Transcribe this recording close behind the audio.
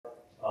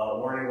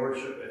morning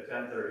worship at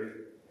 10:30,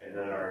 and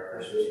then our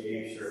Christmas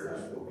Eve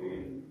service will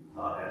be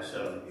at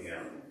 7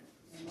 p.m.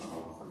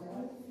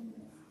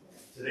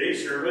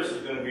 Today's service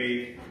is going to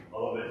be a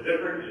little bit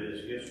different. It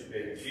is Gifts for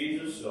Baby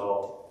Jesus,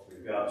 so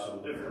we've got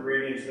some different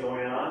readings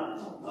going on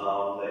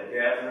that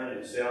Catherine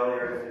and Sally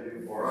are going to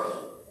do for us.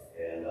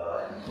 And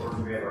of course,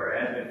 we have our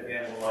Advent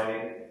candle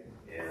lighting,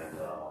 and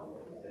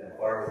the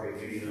choir will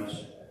be leading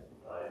us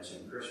in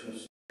some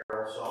Christmas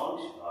carol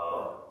songs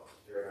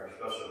during our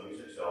special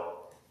music, so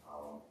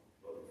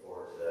looking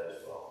forward to that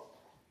as well.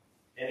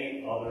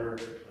 Any other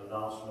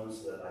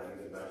announcements that I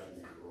need to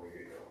mention before we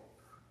get going?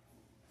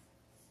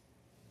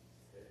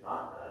 If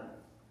not, then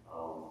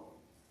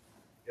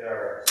get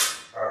our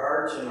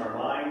hearts and our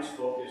minds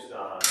focused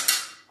on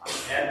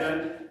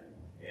Advent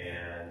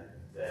and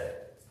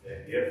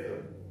that gift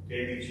of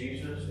baby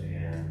Jesus,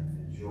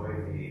 and enjoy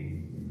the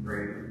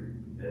break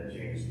that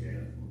Jesus gave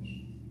us.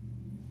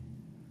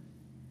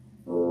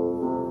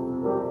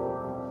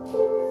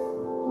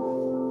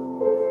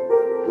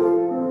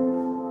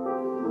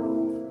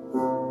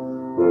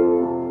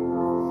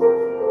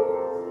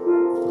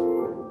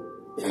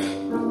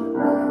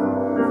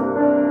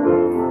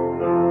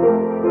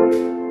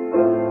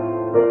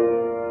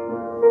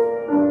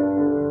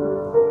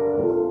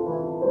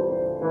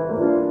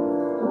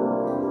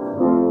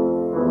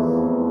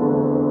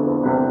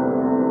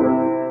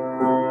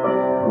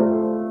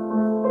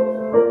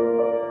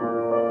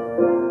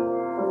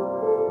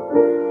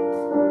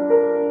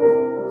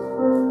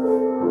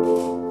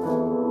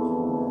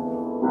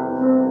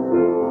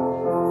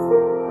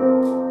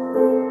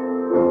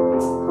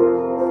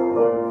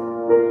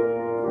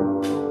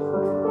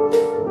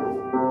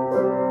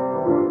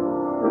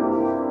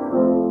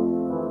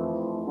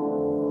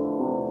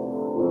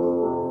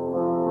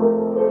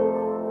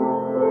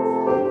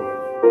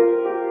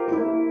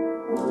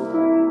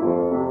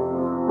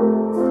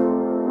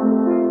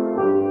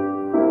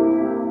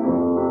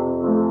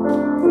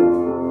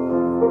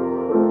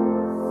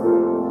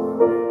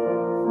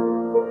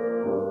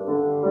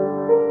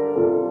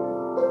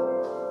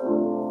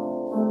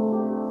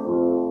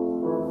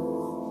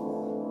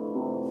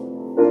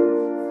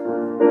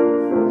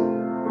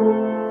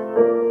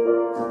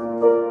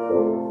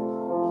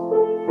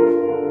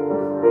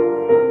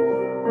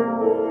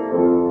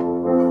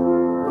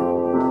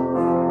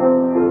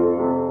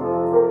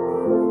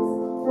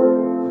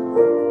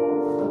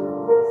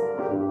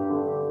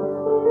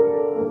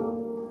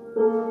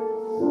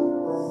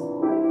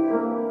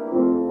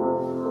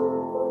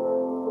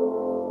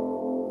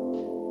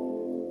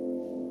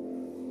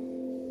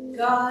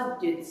 God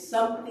did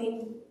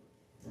something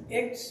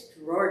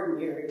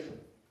extraordinary.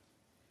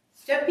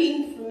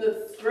 Stepping from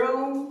the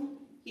throne,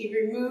 he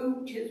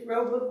removed his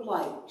robe of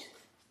light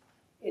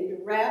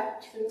and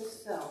wrapped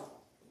himself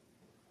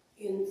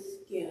in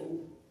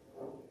skin.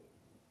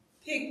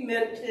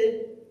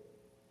 Pigmented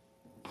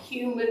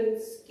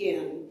human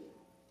skin.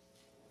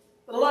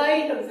 The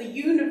light of the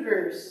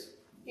universe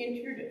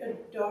entered a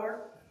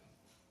dark,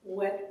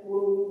 wet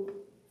womb.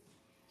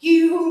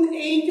 He whom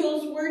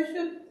angels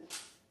worship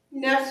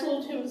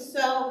nestled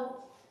himself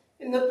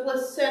in the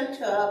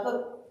placenta of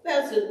a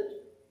peasant,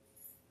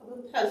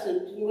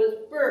 and was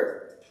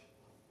birthed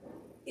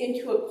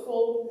into a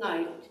cold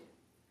night,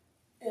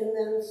 and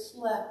then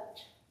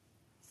slept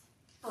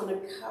on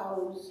a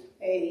cow's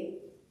hay.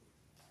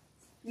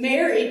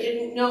 Mary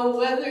didn't know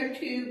whether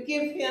to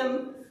give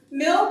him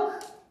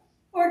milk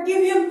or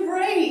give him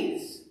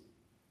praise,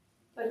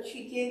 but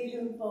she gave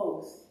him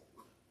both,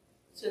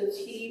 since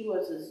he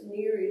was as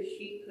near as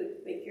she could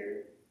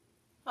figure,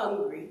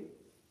 hungry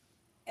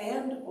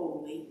and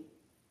holy.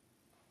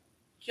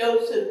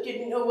 Joseph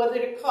didn't know whether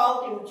to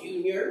call him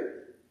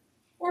Junior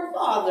or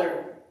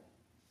Father,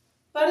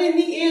 but in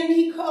the end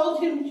he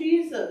called him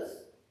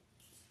Jesus,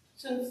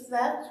 since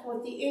that's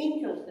what the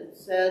angel had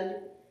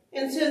said,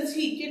 and since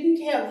he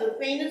didn't have the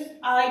faintest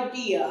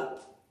idea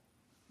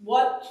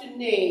what to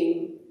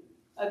name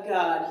a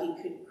God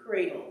he could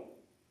cradle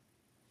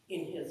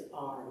in his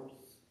arms.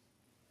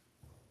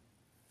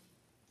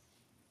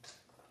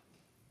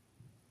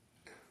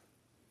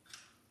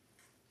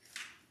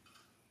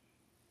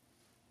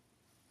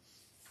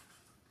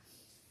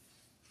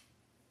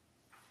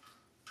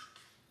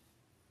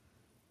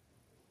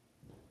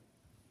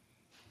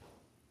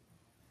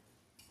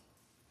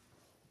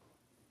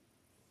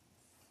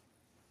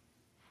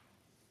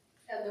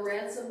 And the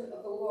ransomed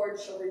of the Lord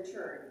shall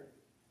return,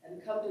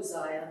 and come to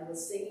Zion with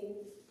singing,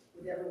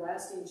 with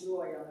everlasting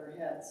joy on their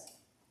heads.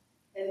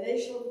 And they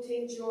shall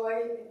take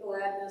joy and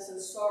gladness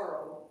and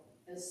sorrow,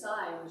 and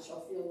sighing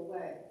shall flee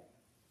away.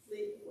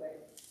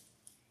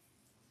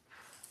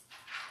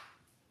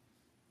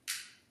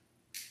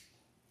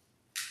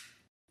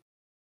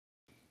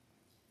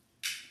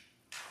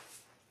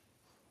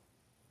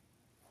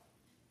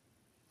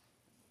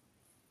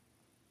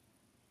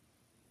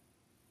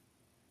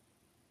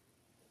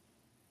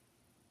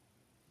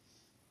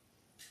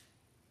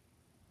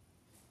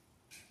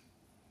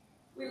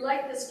 We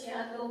light this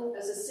candle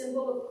as a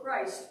symbol of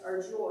Christ,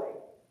 our joy.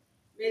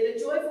 May the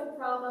joyful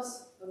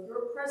promise of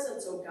your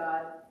presence, O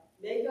God,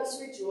 make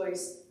us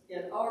rejoice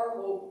in our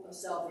hope of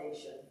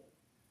salvation.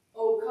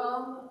 O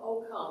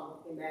come,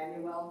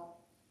 Emmanuel.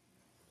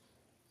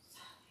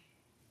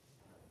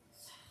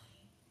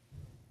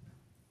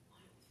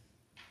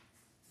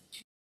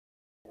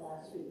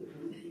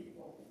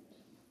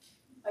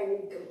 I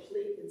need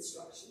complete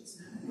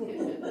instructions.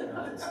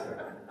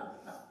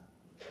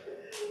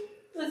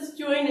 Let's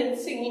join in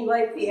singing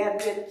like the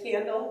Advent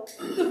candle,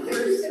 the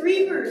first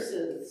 3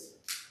 verses.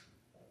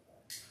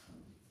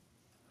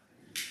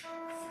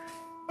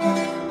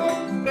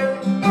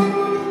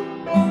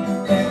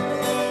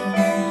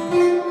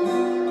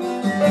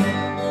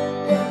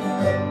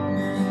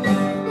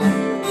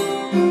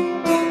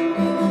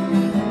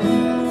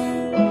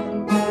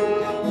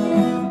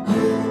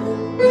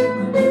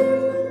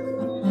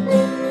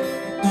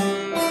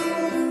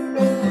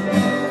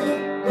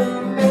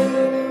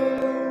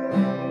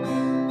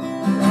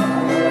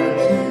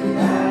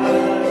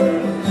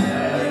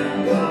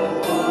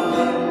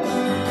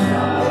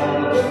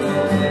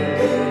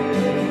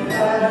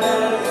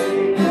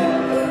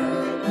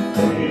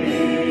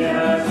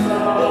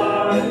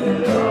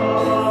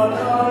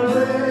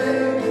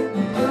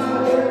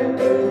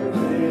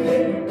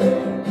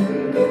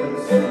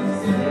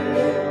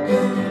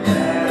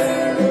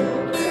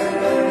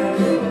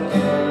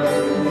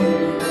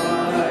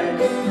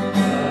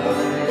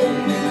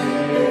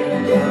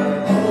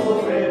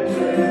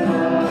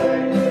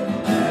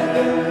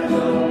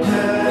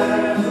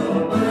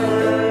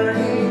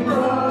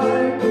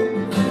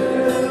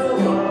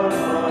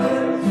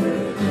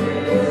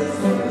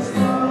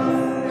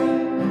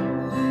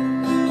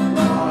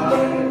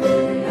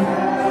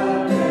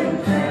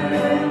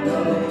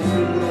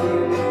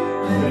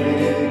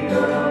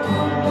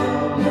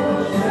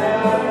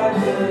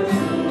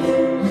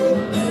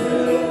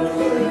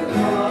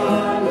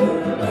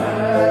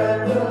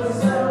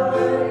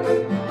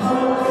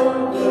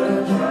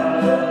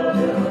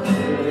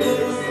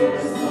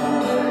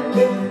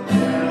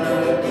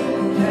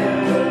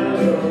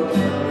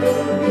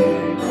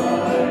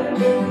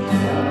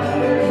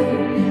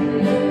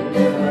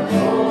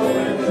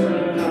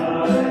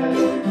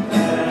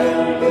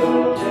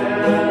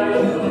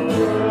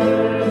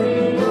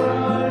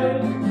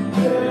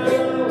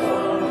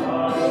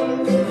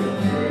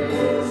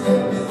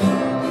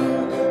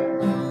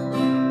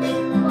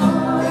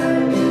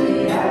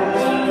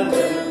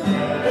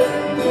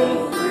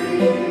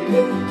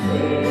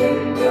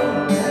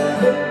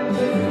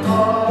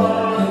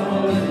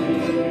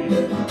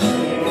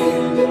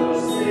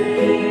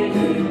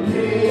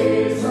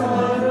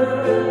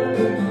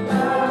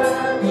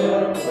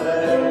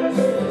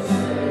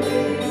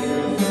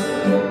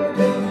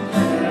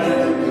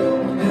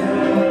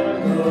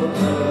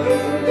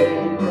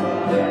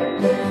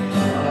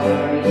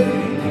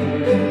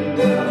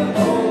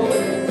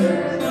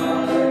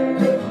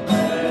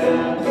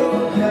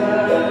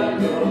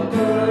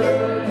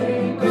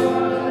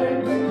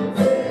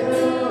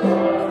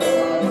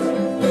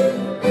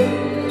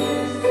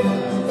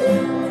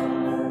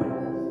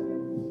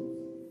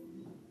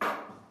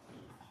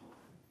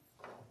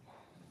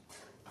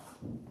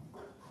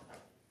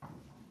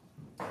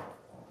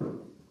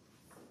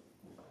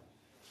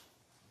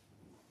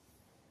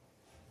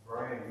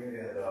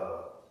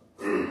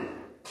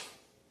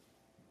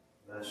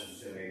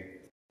 mentioned to me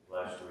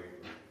last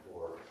week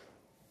before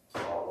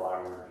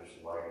why we were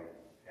just lighting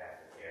half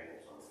the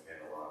candles on the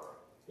candelabra.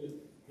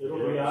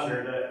 It'll be on.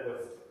 Share that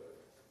with.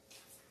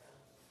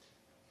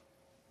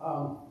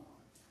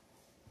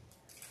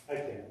 I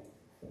can.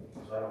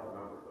 Because I don't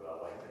remember, but I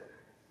liked it.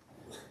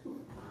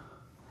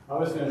 I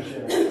was going to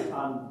share it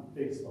on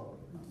Facebook.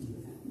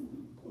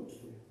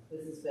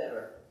 This is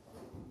better.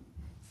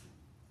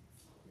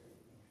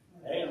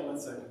 Hang on one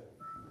second.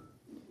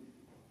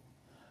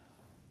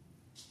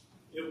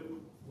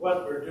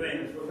 What we're doing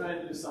is we're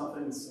going to do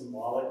something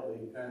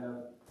symbolically kind of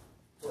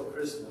for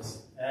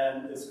Christmas.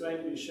 And it's going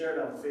to be shared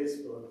on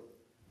Facebook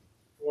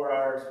for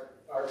our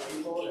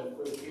people and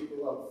for the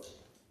people of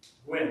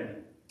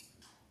Gwyn.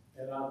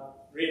 And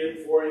I'll read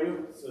it for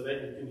you so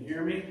that you can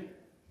hear me.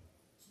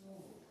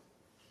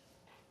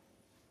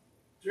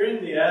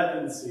 During the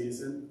Advent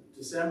season,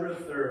 December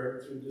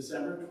 3rd through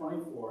December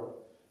 24th,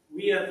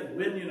 we at the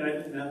Gwyn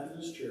United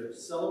Methodist Church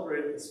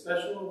celebrate the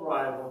special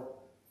arrival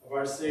of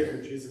our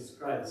Savior, Jesus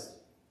Christ.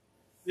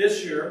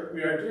 This year,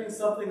 we are doing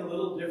something a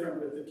little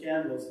different with the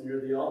candles near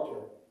the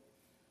altar.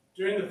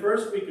 During the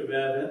first week of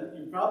Advent,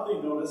 you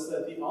probably noticed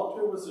that the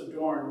altar was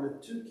adorned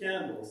with 2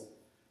 candles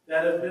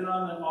that have been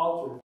on the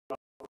altar for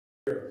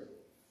years.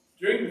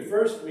 During the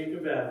first week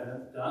of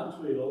Advent, Don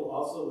Tweedle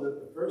also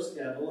lit the first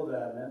candle of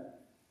Advent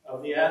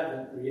of the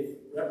Advent wreath,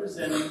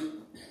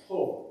 representing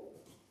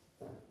hope.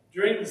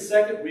 During the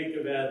second week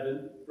of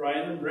Advent,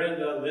 Brian and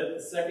Brenda lit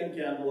the second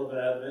candle of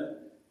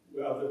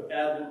the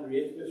Advent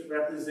wreath, which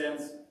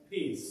represents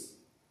peace.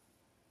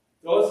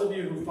 Those of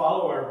you who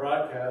follow our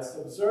broadcast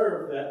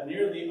observe that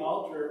near the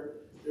altar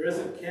there is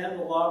a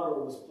candelabra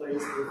was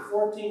placed with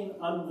 14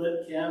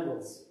 unlit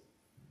candles.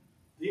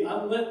 The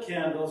unlit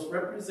candles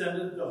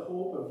represented the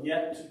hope of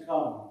yet to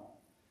come,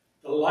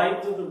 the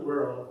light of the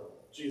world,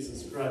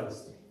 Jesus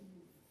Christ.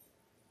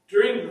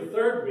 During the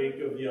third week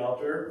of the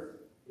altar,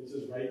 which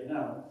is right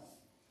now,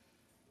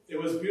 it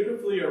was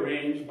beautifully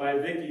arranged by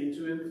Vicky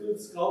to include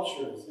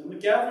sculptures and the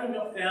gathering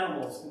of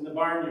animals in the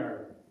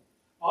barnyard.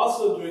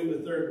 Also during the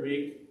third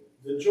week,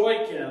 the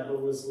joy candle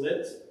was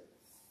lit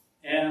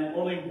and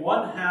only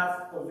one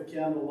half of the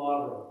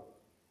candelabra.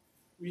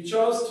 We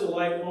chose to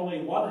light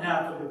only one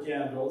half of the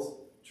candles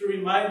to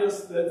remind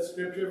us that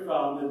scripture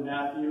found in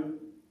Matthew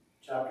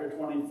chapter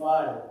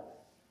 25,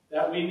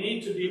 that we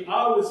need to be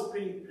always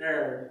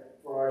prepared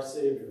for our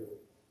Savior.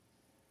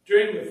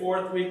 During the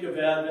fourth week of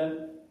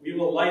Advent, we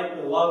will light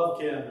the love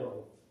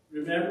candle,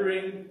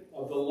 remembering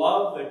of the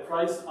love that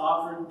Christ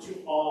offered to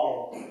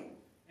all,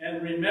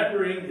 and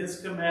remembering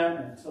his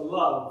commandment to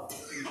love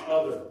each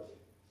other.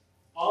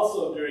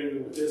 Also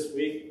during this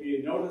week,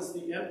 we notice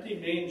the empty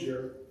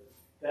manger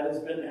that has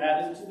been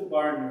added to the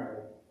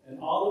barnyard, and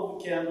all of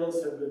the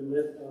candles have been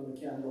lit on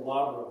the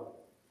candelabra.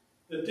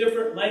 The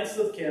different lengths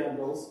of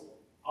candles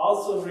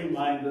also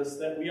remind us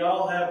that we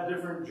all have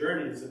different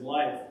journeys in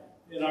life,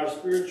 in our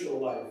spiritual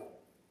life,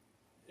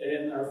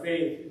 and our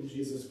faith in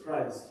Jesus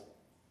Christ.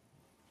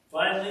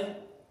 Finally,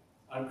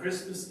 on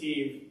Christmas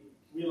Eve,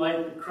 we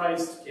light the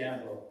Christ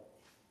candle,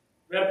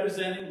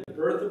 representing the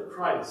birth of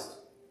Christ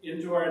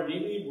into our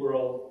needy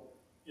world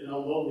in a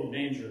lowly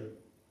manger.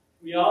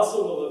 We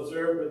also will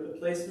observe with the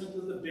placement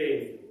of the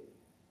babe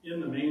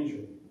in the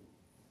manger.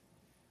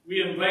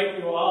 We invite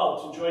you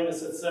all to join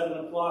us at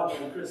 7 o'clock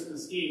on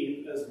Christmas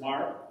Eve as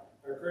Mark,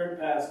 our current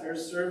pastor,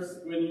 serves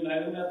the Gwynn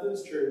United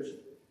Methodist Church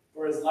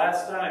for his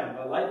last time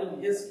by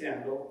lighting his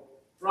candle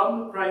from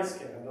the Christ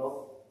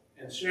candle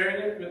and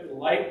sharing it with the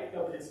light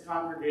of his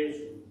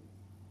congregation.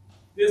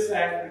 This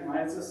act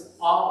reminds us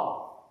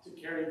all to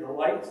carry the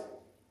light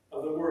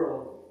of the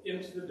world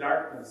into the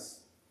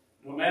darkness,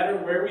 no matter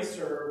where we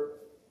serve,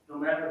 no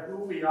matter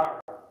who we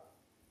are.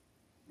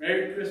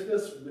 Merry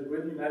Christmas from the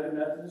Gwynn United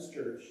Methodist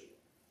Church,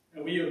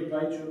 and we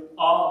invite you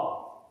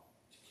all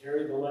to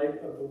carry the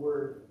light of the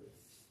Word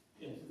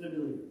into the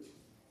new year.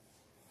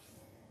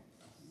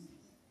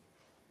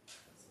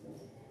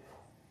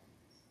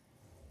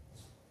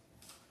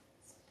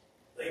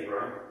 Thank you,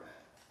 Brian.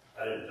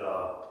 I didn't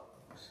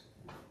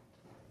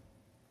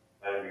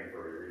mean for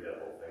you to read that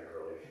whole thing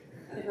early.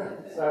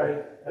 Sorry.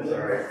 That's all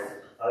right.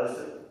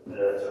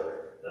 That's all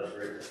right. That's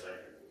great. Thank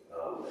you.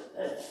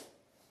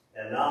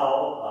 And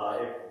now,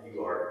 if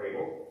you are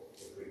able,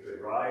 if we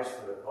could rise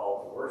for the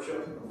call to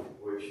worship,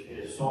 which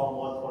is Psalm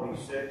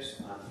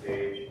 126 on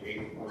page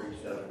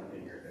 847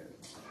 in your hymn.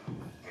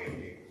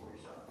 Page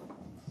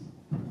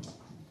 847.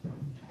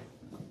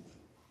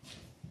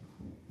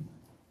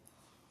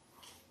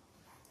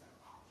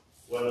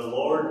 When the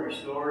Lord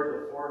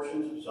restored the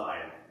fortunes of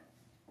Zion,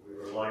 we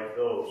were like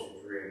those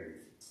who dreamed.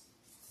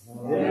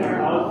 Then our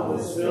mouth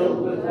was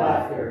filled with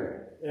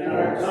laughter, and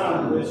our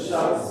tongue with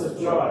shouts of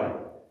joy.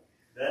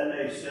 Then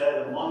they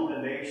said among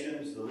the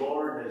nations, the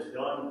Lord has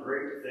done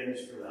great things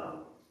for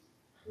them.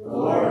 The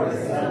Lord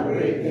has done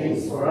great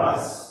things for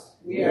us.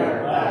 We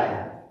are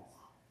glad.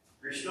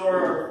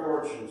 Restore our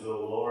fortunes, O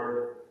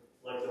Lord,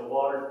 like the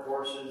water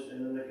courses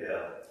in the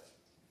Negev.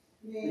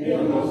 May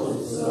those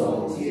who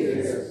sow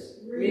tears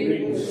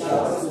reap with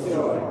shouts of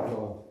joy.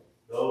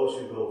 Those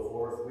who go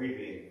forth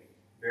weeping,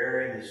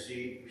 bearing the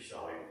seed for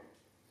sowing,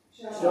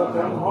 shall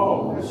come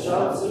home with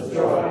shouts of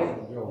joy,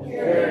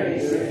 carrying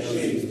their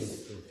sheaves.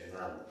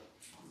 Amen.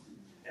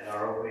 And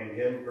our opening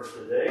hymn for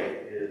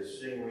today is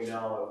Sing We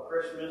Now of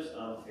Christmas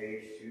on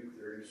page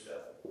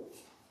 237.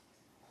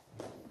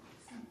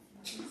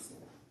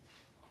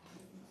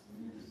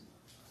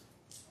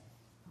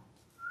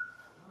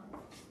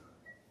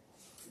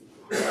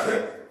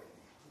 We're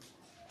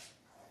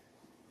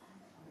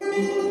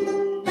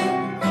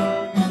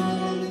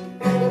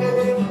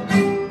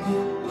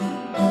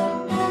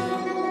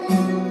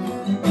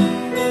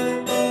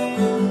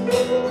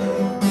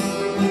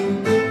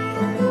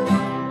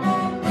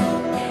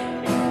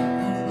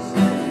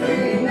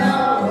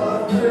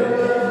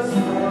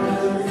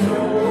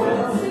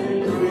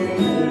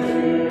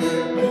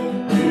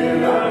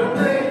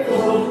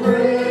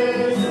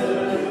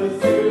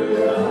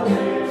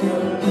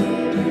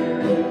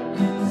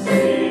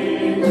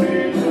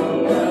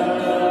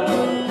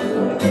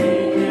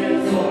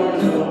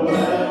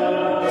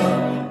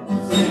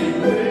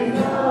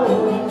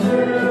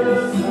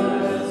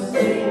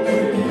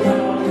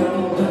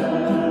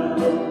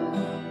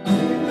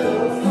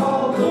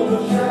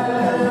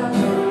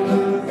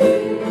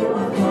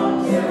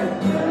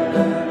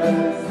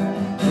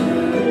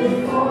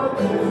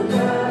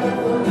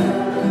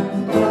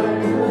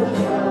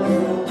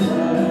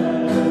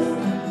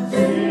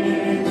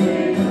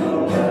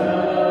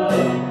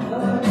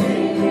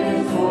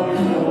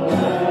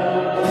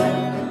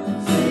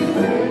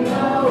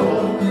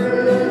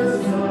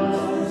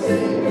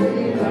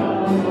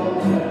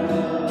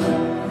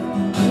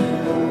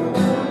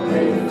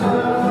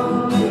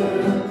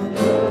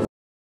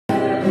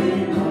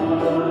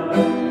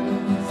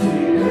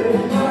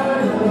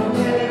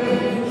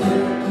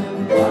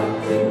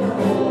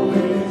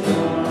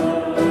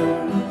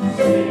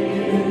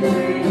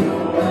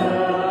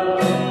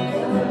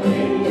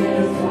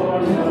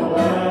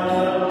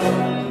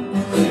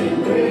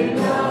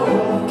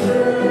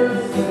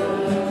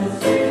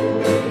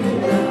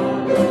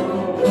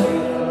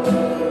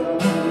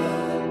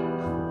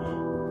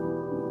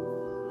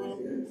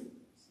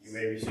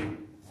may be seated.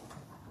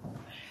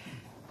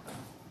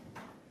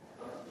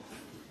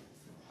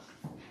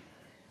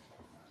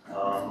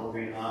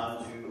 Moving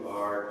on to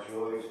our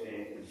joys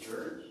and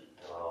concerns.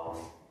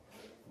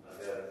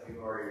 I've got a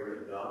few already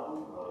written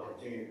down.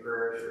 Continued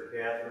prayers for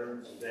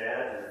Catherine's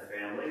dad and her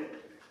family.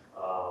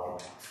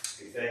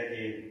 Be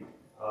thanking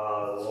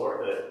the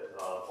Lord that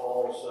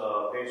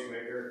Paul's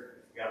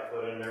pacemaker got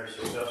put in there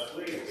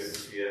successfully. Good to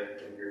see you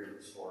in here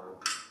this morning,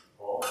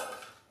 Paul.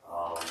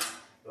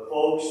 The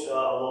folks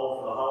alone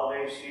for the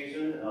holiday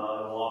season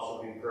will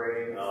also be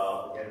praying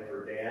again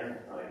for Dan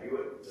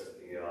Hewitt,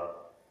 that the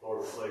Lord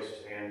will place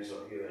his hands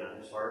of healing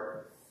on his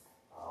heart.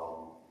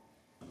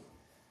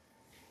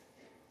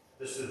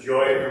 This is the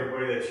joy of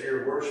everybody that's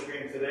here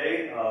worshiping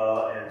today,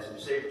 and some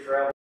safe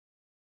travel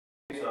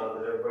that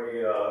everybody,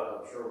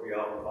 I'm sure, will be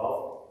out and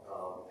about.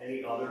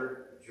 Any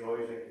other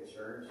joys and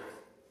concerns?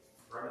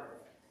 Brenda?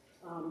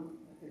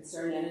 A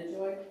concern and a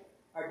joy.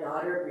 Our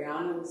daughter,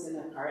 Brianna, was in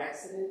a car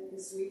accident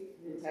this week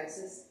in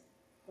Texas,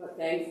 but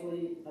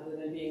thankfully, other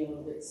than being a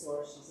little bit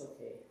sore, she's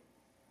okay.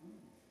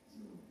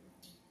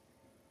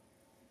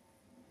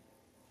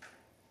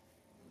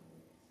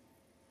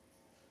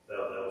 That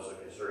was a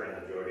concern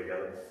and a joy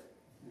together.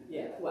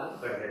 Yeah, well,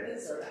 okay.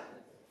 It's sort of.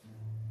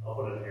 I'll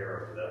put an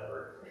arrow to that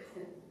part.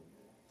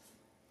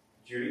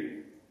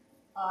 Judy?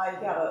 I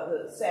got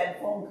a sad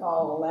phone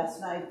call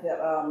last night that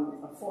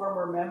a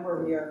former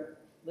member here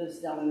lives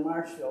down in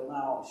Marshfield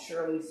now.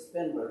 Shirley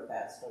Spindler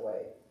passed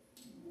away.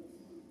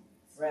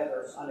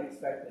 Rather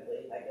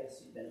unexpectedly. I guess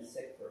she'd been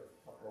sick for a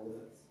couple of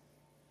weeks.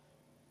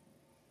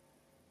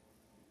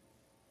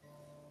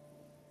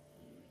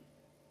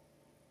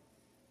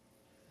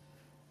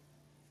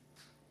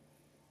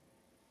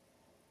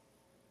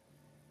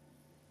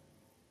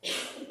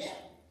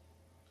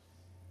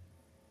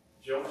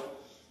 Joe?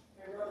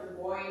 My brother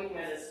Boyne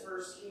had his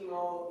first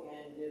chemo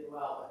and did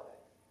well with it.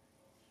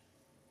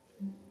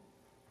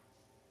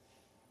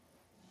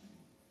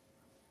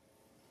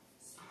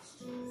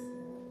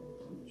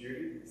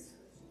 Judy?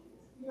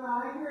 Yeah,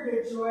 I heard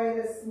a joy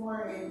this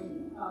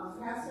morning.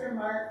 Pastor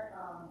Mark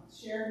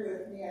shared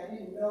with me, I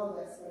didn't know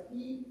this, but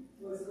he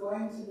was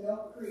going to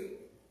Mill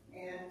Creek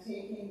and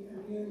taking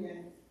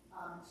communion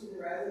to the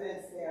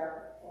residents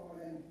there for more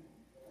than,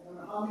 I don't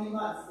know how many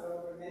months, but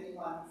over many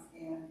months,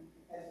 and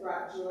has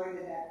brought joy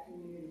to that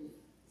community.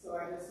 So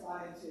I just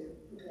wanted to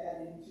put that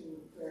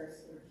into prayers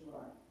for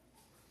joy.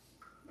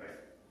 Right.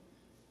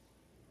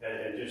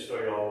 And just so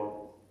you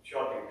know,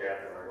 Chuck and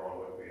Catherine are going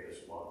with me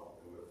this month.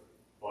 With a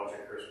bunch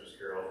of Christmas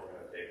carols we're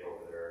going to take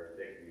over there,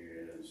 take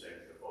communion, and sing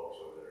to the folks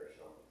over there.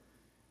 So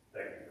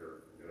thank you for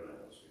doing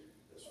that this week.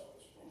 This month.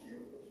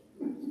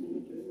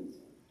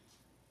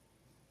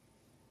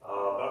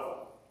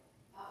 Bethel?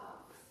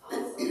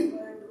 Also,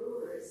 Claire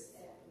Brewer is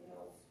at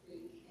Mill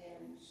Creek,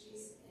 and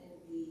she's in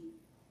the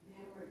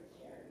memory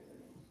care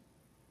unit.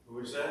 Who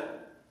is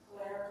that?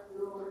 Claire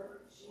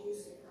Brewer, she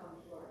used to come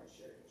to our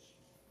church.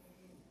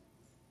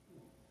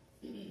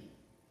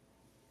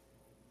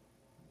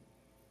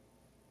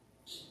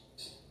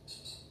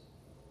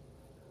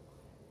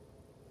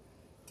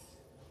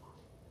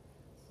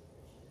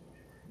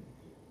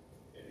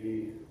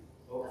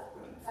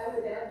 I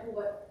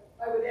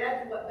would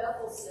add to what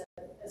Bethel said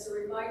as a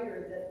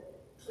reminder that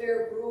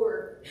Claire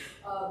Brewer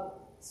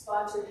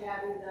sponsored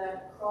having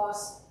the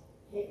cross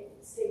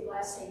stained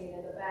glass hanging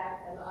in the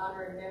back in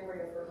honor and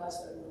memory of her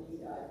husband when he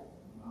died.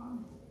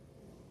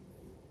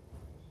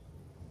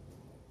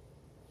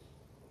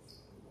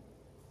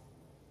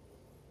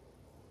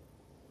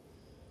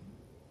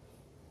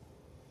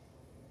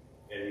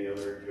 Any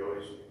other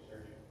joys and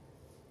concerns?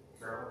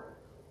 Carol?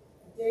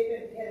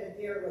 David hit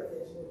a deer with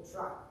his new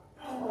truck.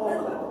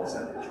 Oh, is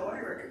that a joy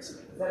or a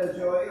concern? Is that a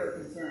joy or a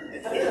concern?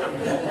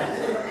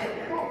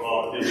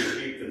 Well, did you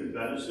keep the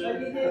venison? But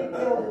he didn't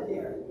kill the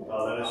deer.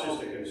 Oh, then it's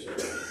just a concern.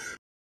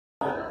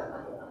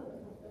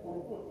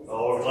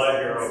 Oh, we're glad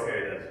you're okay,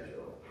 that's a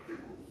joy.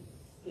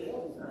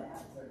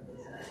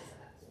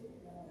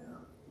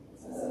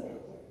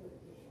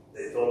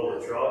 They totaled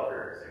the truck or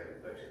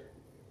they fixed it?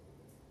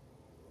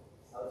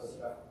 How's the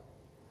truck?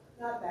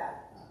 Not bad.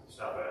 It's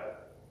not bad.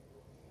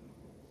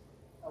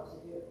 How's the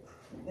deer?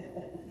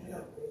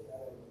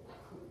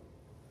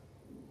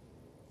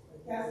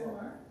 Pastor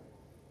Mark?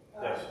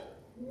 Yes.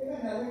 We have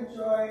another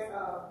joy.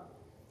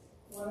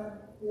 One of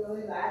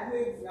Billy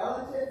Ladwig's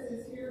relatives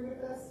is here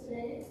with us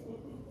today,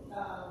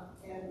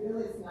 and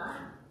Billy's not.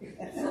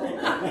 That's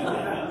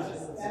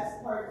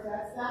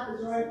not the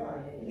joy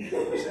part.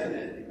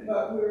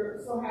 But we're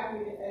so happy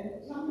to, and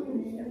tell me your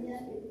name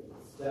again.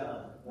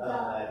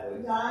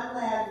 Don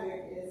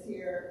Ladwig is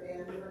here, and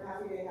we're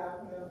happy to have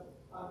him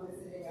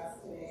visiting us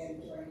today and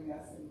joining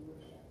us in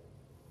worship.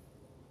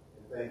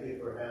 Thank you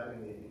for having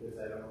me, because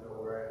I don't know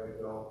where I would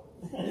go.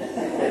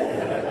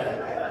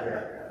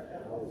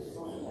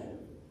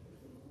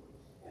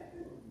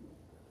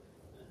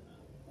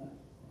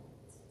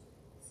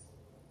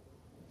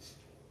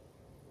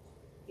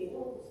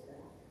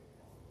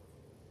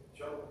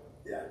 Joe?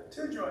 Yeah,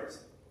 two joys.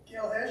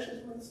 Gail Hesh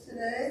is with us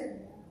today.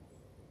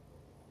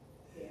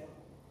 Yeah.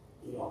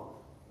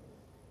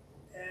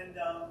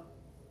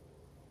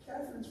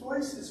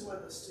 voice is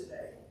with us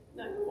today.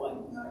 Not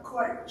quite. Not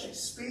quite, but she's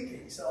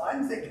speaking, so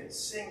I'm thinking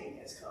singing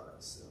is coming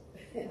soon.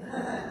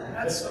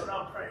 That's what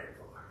I'm praying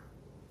for.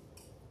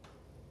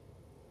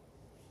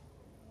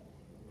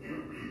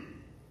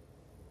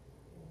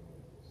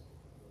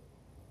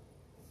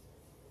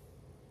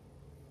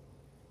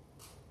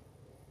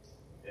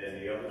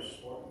 Any others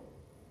this morning?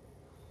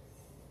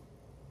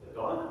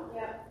 Dawn?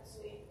 Yeah,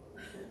 sweet.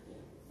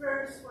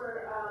 First, for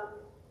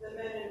the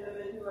men and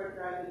women who are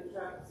driving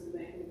trucks and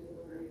making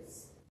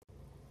deliveries.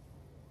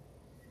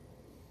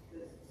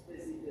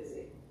 It's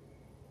busy.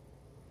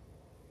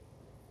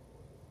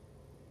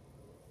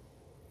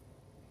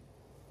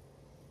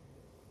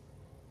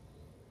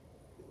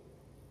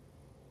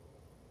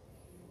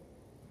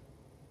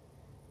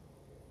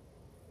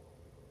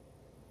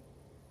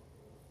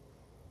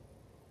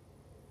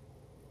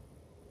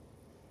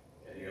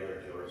 Any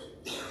other joys?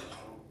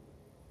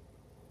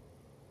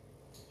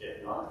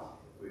 If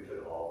not, we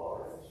could all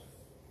bow our heads.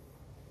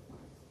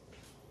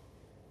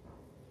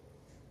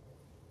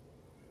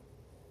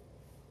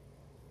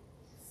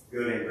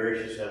 Good and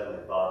gracious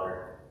Heavenly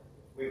Father,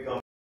 we come.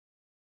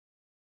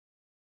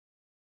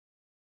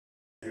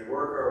 We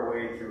work our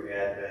way through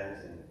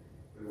Advent and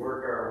we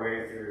work our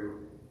way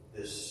through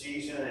this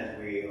season as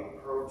we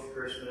approach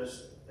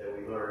Christmas that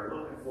we are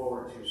looking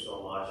forward to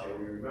so much, and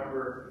we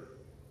remember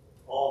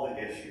all the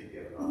gifts you've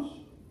given us.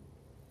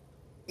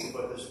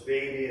 But this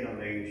baby in a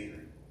manger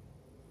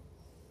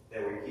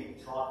that we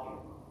keep talking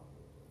about,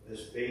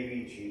 this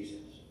baby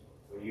Jesus,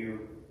 when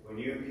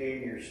you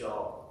came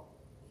yourself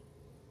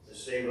to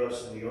save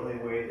us in the only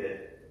way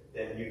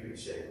that you could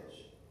save us,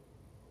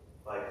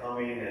 by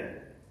coming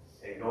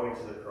and going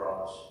to the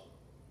cross.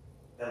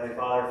 Heavenly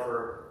Father,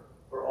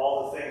 for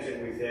all the things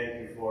that we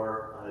thank you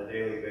for on a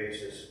daily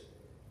basis,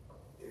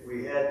 if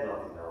we had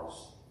nothing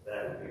else,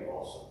 that would be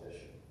all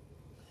sufficient.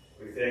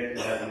 We thank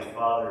you, Heavenly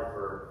Father,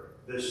 for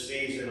this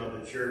season of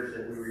the church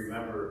that we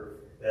remember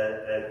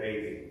that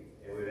baby.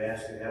 And we'd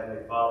ask you,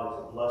 Heavenly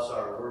Father, to bless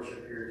our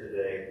worship here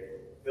today.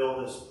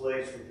 Fill this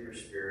place with your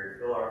Spirit.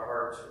 Fill our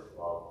hearts with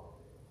love,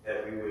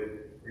 that we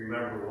would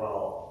remember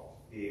well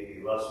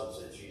the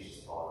lessons that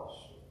Jesus taught us.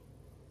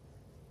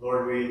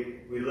 Lord,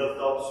 we lift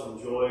up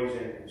some joys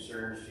and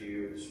concerns to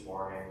you this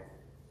morning.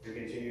 We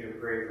continue to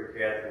pray for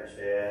Catherine's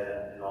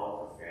dad and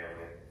all of her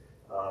family.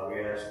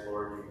 We ask,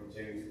 Lord, you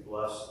continue to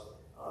bless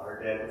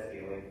her dad with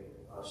healing,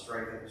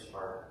 strengthen his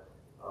heart,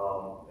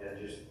 and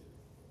just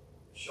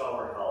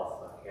shower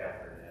health on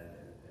Catherine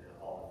and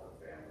all of her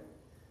family.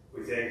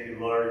 We thank you,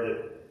 Lord,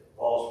 that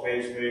Paul's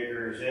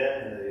pacemaker is in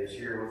and that he's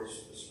here with us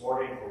this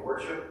morning for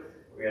worship.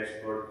 We ask,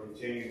 Lord, to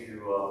continue to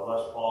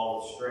bless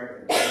Paul with strength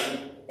and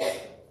healing.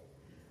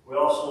 We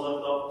also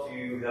lift up to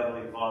you,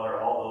 Heavenly Father,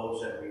 all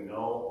those that we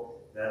know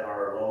that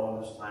are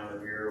alone this time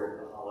of year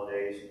over the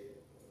holidays.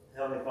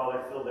 Heavenly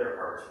Father, fill their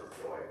hearts with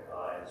joy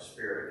and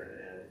spirit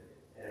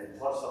and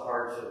touch the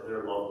hearts of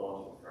their loved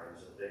ones and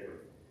friends that they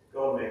would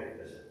go and make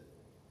a visit.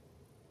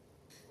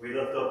 We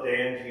lift up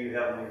Dan to you,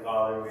 Heavenly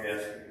Father. We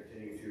ask you to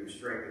continue to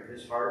strengthen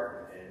his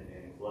heart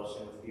and bless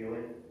him with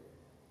healing.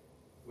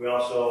 We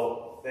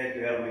also thank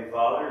you, Heavenly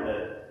Father,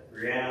 that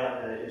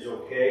Brianna is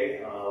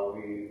okay.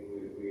 We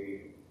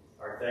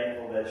are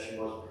thankful that she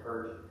wasn't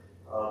hurt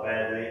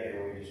badly,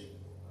 and we just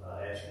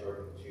ask you, Lord,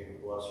 to continue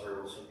to bless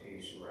her with some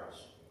peace and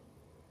rest.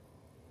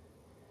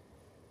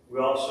 We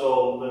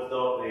also lift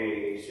up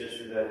a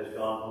sister that has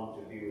gone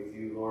home to be with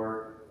you,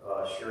 Lord,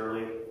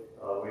 Shirley.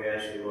 We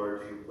ask you,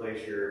 Lord, to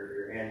place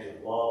your hands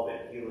of love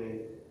and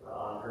healing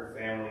on her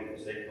family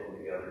as they come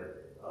together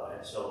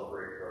and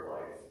celebrate her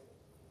life.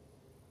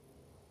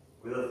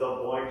 We lift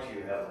up Boyd to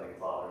you, Heavenly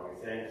Father.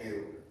 We thank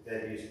you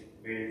that he's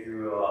made it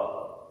through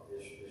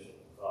his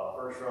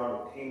first round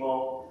of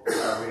chemo.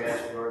 We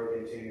ask you, Lord, to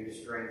continue to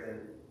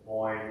strengthen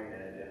Boyd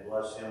and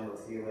bless him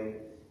with healing.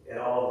 And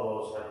all of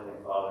those, Heavenly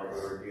Father, who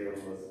are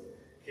dealing with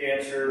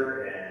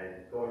cancer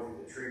and going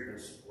through the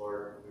treatments,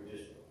 Lord, we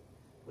just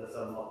lift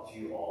them up to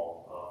you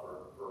all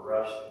for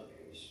rest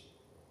and peace.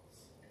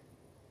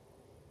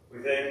 We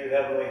thank you,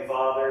 Heavenly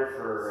Father,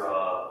 for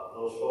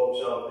those folks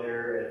out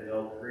there in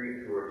Mill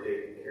Creek who are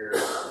taking care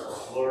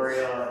of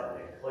Gloria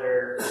and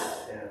Claire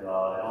and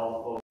all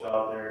the folks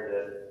out there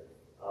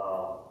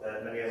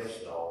that many of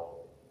us know.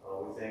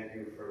 We thank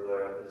you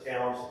for the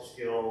talents and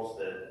skills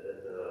that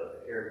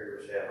the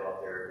caregivers have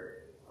out there.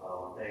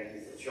 Thank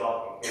you for Chuck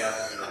and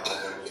Catherine and all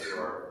those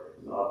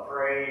who are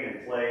praying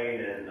and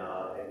playing and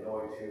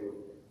going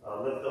to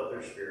lift up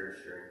their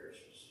spirits during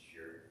Christmas this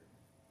year.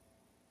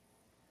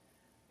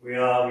 We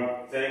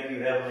thank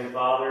you, Heavenly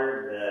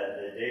Father,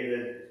 that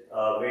David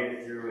made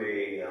it through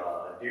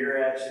a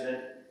deer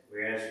accident.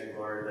 We ask you,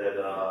 Lord, that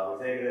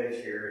we thank you that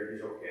he's here and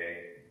he's okay.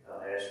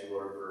 I ask you,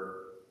 Lord, for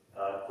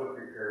quick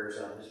repairs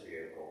on his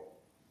vehicle.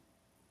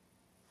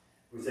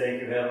 We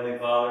thank you, Heavenly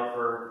Father,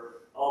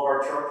 for all of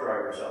our truck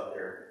drivers out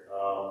there,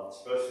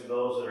 especially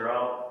those that are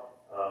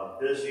out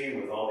busy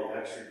with all the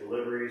extra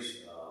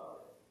deliveries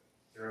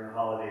during the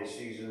holiday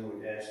season.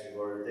 We ask you,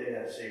 Lord, that they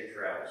have safe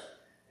travels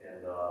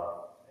and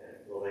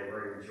will they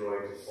bring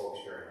joy to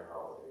folks during the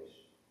holidays.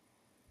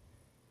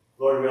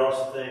 Lord, we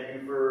also thank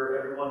you for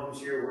everyone who's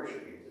here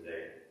worshiping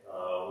today.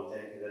 We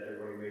thank you that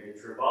everybody made the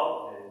trip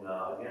out. And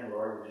again,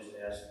 Lord, we just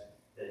ask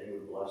that you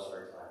would bless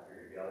our time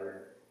here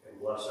together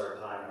and bless our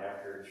time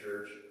after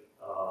church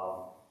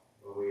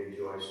where we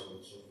enjoy some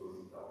food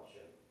and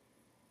fellowship.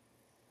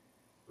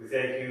 We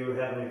thank you,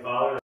 Heavenly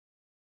Father.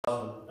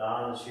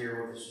 Don is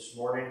here with us this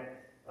morning.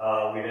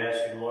 We'd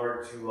ask you,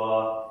 Lord,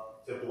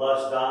 to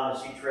bless Don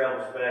as he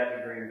travels back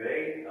to Green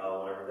Bay,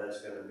 whatever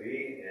that's going to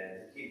be,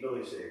 and to keep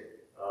Billy safe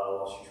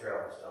while she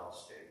travels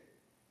downstate.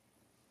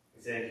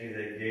 We thank you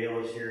that Gail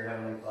is here,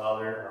 Heavenly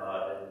Father,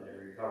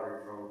 and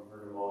recovering from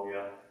her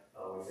pneumonia.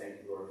 We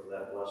thank you, Lord, for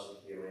that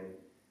blessed healing.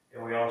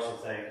 And we also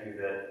thank you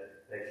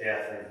that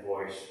Catherine's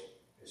voice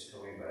is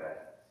coming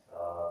back.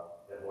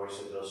 That voice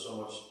that does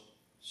so much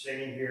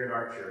singing here in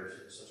our church.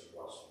 It's such a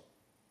blessing.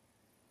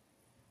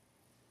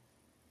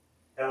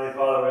 Heavenly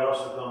Father, we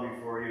also come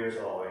before you as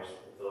always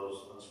with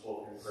those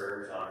unspoken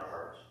prayers on our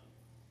hearts.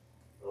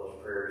 Those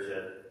prayers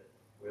that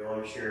we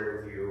only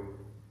share with you.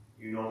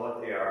 You know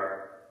what they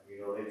are. You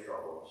know they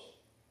trouble us.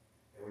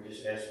 And we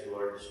just ask you,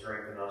 Lord, to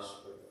strengthen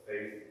us with the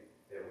faith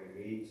that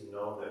we need to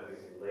know that we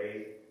can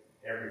lay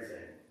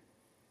everything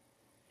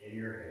in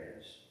your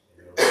hands.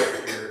 And you'll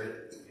take care of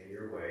it in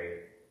your way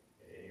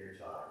and in your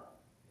time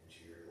and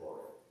to your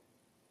glory.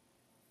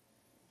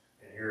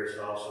 And hear us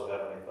also,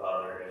 Heavenly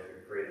Father, as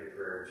we pray the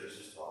prayer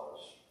Jesus taught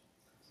us.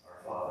 Our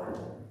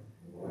Father,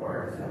 who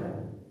art in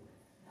heaven,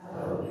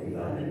 hallowed be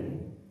thy name.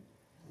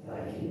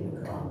 Thy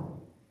kingdom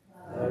come,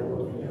 thy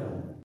will be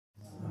done,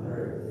 on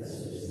earth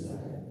as it is in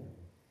heaven.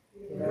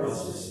 Give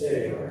us this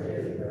day our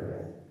daily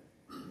bread,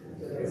 and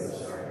forgive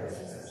us our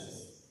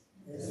trespasses,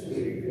 as we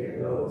forgive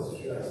those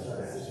who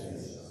trespass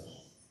against us.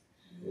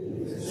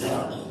 Lead us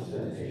not into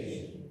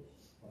temptation,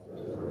 but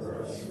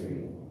deliver us from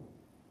evil.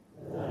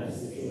 For thine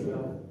is the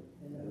kingdom,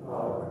 and the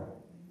power,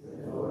 and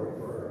the glory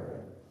forever.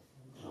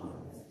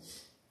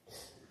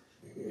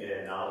 Amen.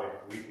 And now if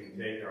we can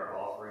take our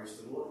offerings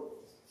to the Lord.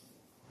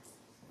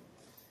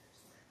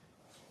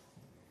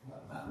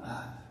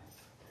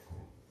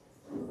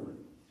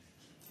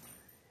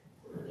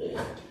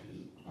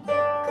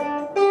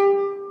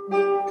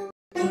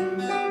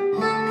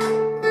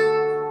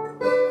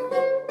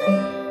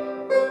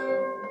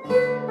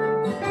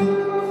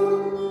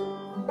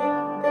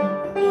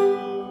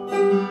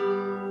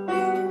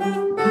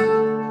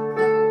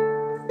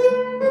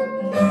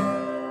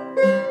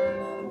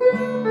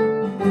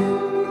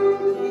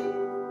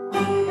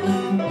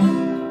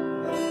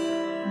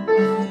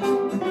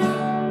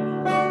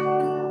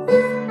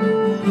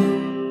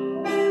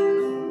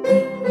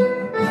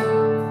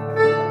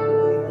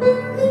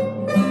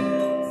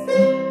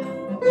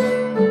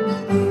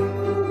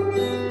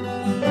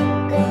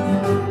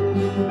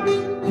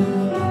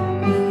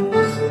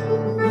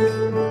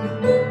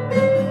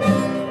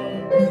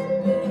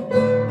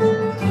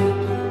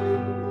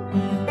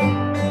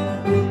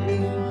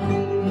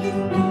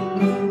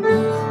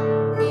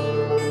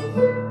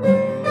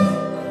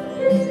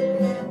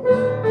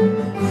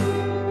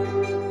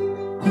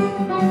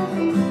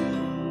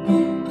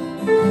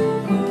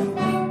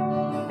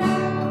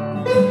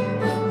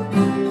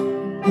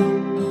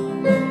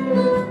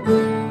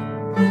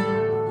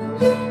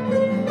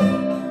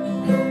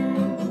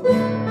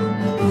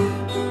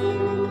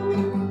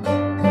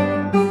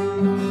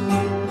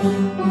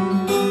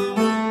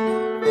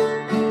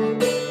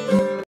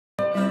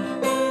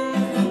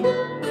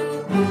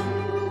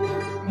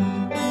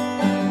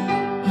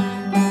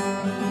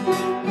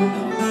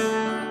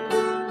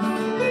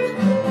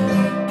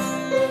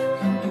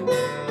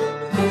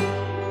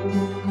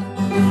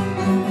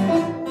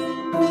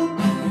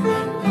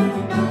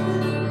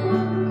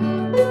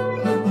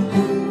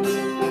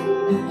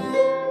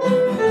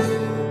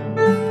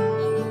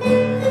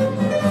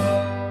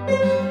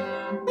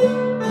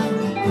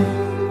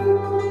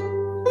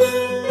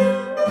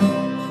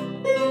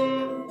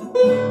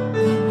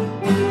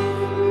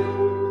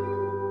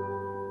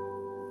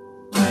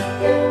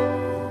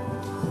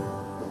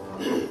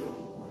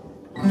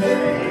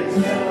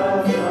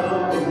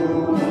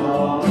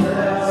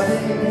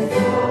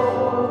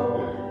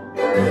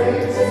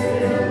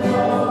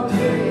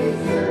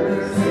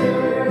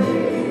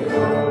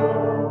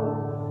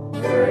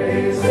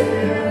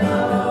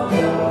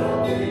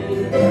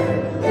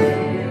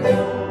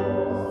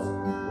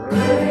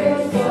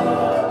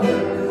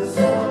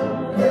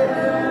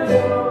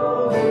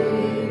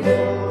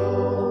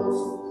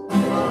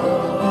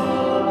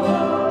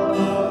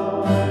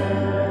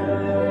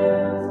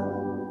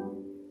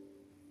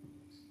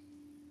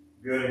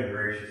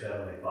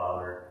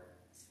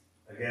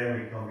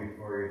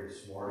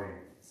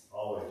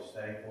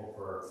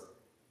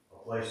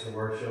 Place to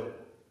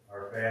worship,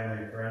 our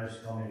family and friends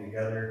coming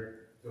together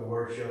to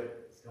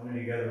worship, coming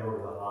together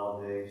over the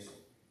holidays,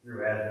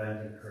 through Advent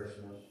and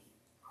Christmas.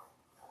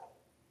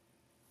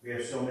 We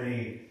have so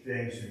many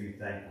things to be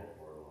thankful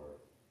for, Lord.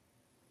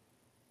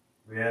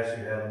 We ask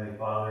you, Heavenly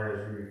Father,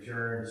 as we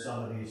return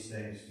some of these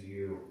things to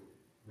you,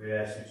 we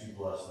ask that you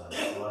bless them,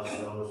 bless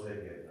those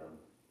that give them,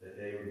 that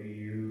they would be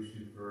used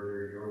to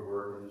further your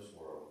work in this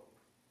world.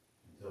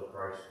 And until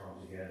Christ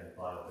comes again in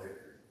final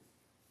victory.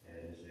 And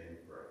in his name we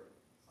pray.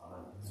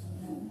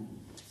 Amen.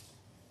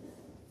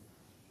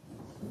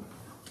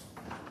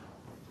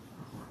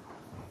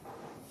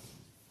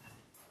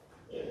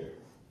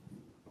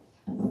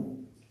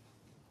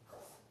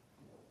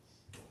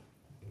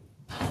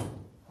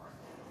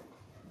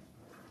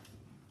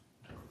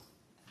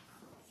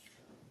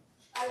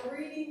 I'm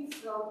reading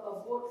from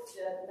a book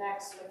that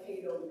Max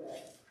Lucado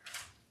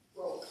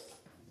wrote.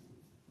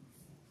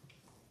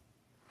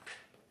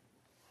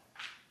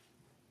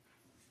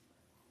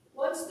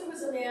 Once there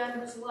was a man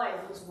whose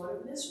life was one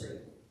of misery.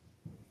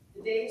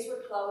 The days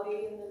were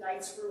cloudy and the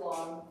nights were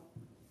long.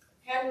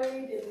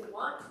 Henry didn't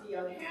want to be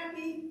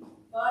unhappy,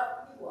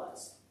 but he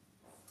was.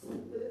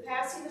 With the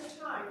passing of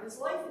time, his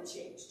life had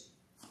changed.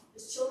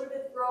 His children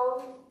had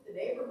grown, the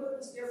neighborhood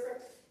was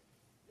different,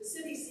 the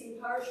city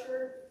seemed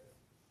harsher.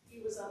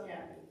 He was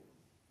unhappy.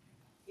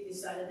 He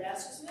decided to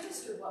ask his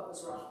minister what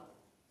was wrong.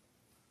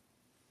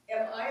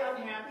 Am I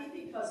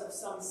unhappy because of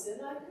some sin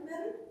I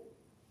committed?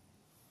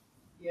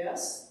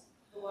 Yes,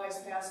 the wise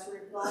pastor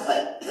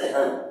replied.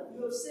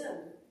 You have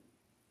sinned.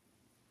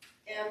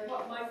 And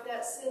what might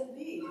that sin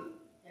be?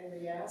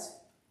 Henry asked.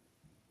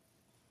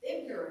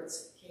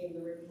 Ignorance, came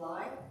the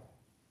reply.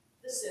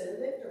 The sin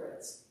of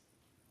ignorance.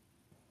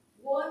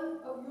 One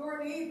of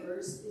your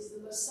neighbors is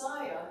the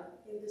Messiah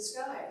in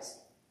disguise,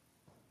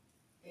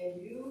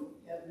 and you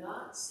have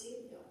not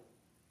seen him.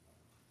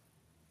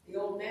 The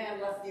old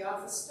man left the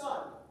office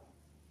stunned.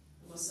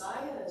 The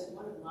Messiah is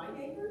one of my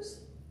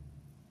neighbors?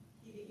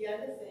 He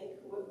began to think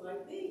who it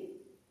might be.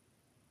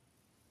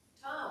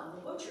 Tom,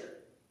 the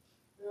butcher.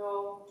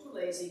 No, too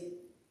lazy.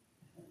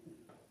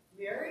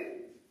 Mary,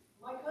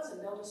 my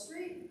cousin down the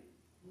street.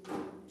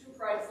 Too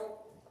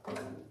prideful.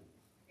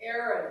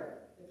 Aaron,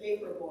 the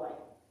paper boy.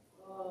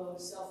 Oh,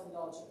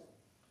 self-indulgent.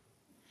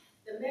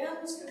 The man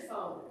was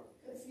confounded,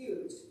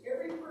 confused.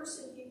 Every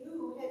person he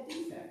knew had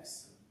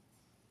defects.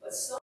 But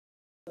some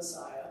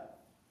Messiah,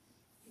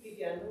 he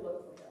began to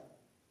look for him.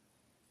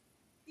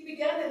 He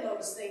began to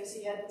notice things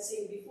he hadn't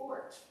seen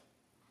before.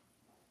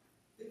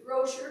 The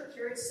grocer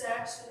carried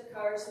sacks for the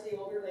cars of the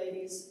older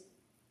ladies.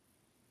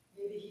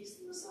 Maybe he's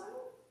the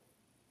Messiah?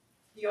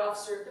 The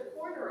officer at the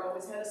corner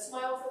always had a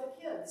smile for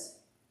the kids.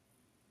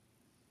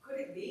 Could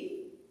it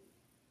be?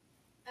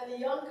 And the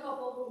young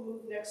couple who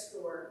moved next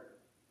door,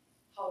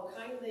 how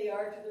kind they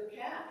are to their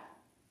cat.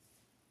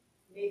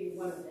 Maybe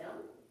one of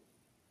them.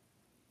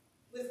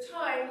 With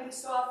time, he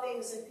saw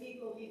things in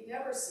people he'd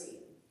never seen.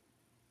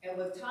 And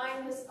with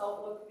time, his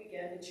outlook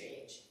began to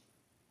change.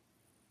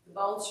 The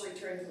bounce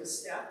returned to his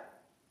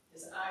step.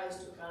 His eyes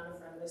took on a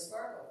friendly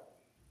sparkle.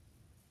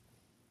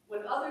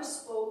 When others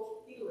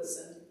spoke, he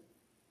listened.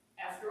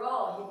 After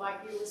all, he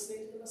might be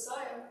listening to the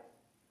Messiah.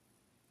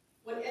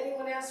 When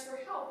anyone asked for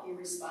help, he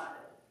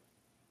responded.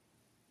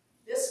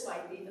 This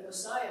might be the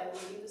Messiah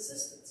needing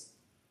assistance.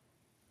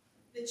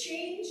 The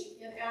change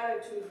in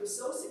attitude was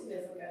so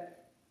significant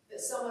that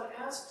someone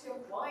asked him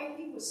why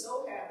he was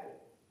so happy.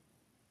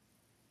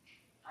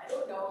 I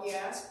don't know, he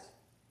asked.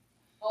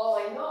 All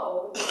I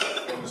know is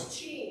that things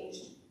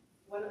changed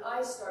when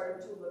I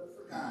started to look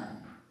for God.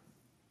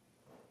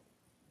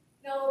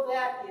 Now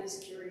that is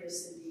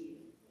curious indeed.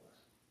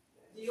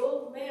 The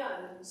old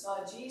man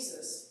saw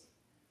Jesus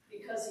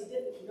because he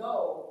didn't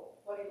know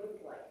what he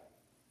looked like.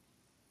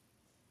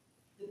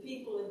 The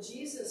people in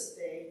Jesus'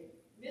 day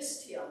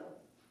missed him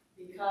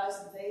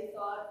because they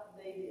thought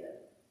they did.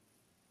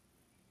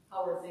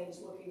 How are things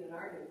looking in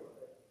our neighborhood?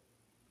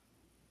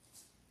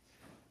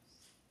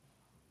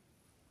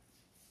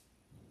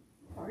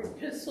 Our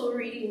epistle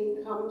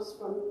reading comes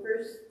from 1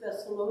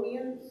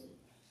 Thessalonians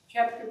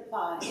chapter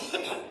 5,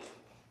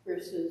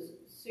 verses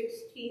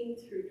 16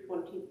 through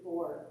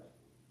 24.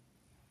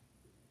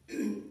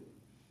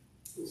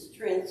 This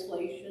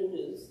translation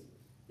is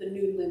the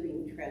New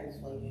Living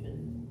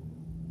Translation.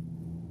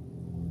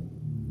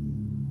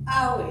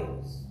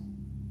 Always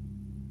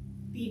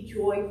be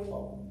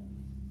joyful.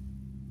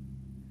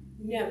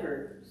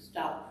 Never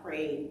stop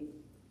praying.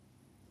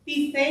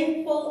 Be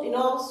thankful in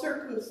all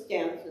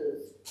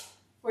circumstances,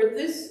 for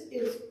this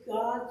is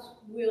God's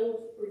will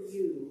for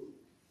you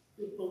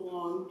who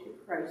belong to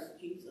Christ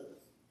Jesus.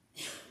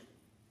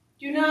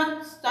 Do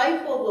not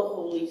stifle the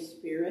Holy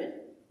Spirit.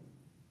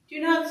 Do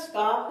not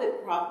scoff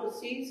at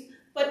prophecies,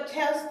 but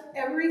test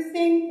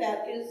everything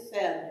that is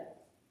said.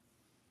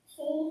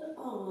 Hold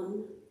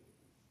on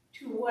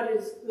to what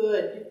is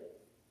good.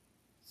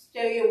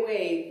 Stay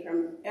away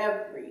from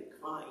every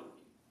kind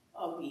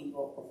of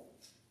evil.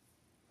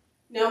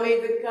 Now may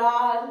the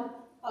God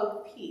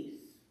of peace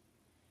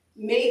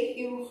make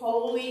you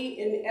holy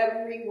in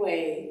every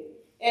way,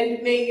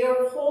 and may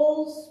your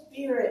whole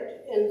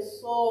spirit and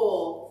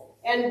soul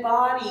and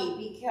body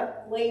be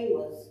kept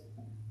blameless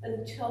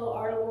until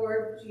our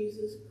Lord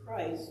Jesus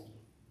Christ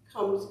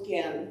comes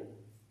again.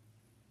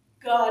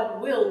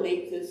 God will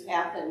make this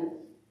happen,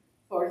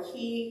 for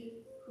he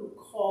who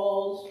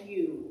calls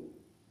you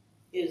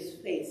is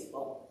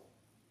faithful.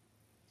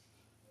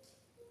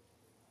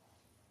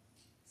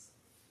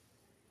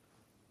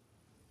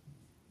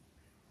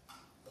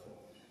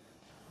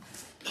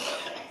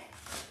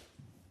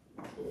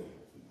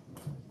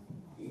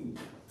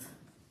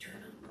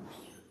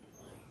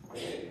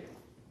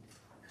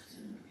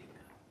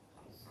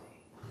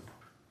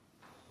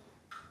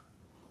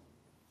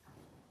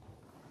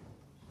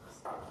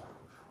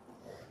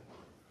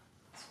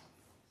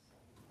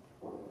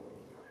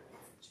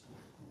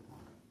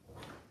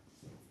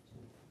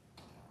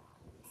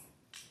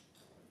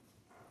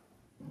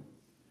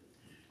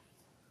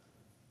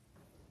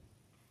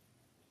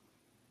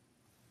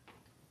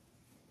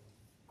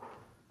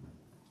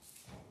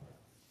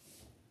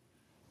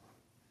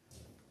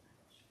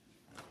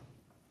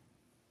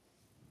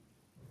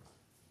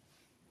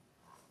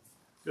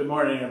 Good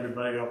morning,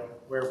 everybody.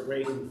 We're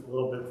waiting a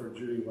little bit for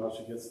Judy while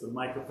she gets the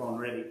microphone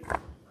ready.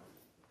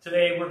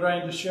 Today, we're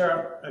going to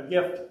share a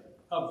gift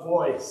of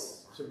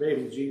voice to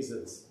baby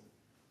Jesus.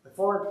 The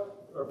 4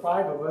 or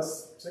 5 of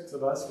us, 6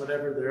 of us,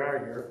 whatever there are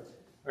here,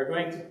 are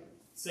going to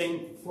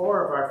sing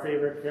 4 of our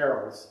favorite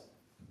carols.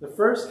 The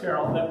first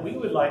carol that we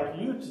would like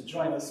you to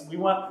join us, we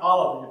want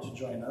all of you to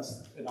join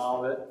us in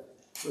all of it,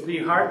 would be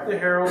Hark the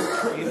Herald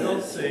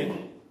Angels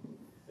Sing.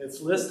 It's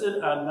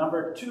listed on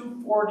number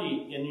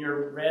 240 in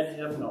your red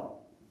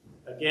hymnal.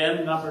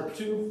 Again, number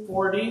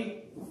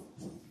 240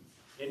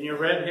 in your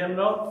red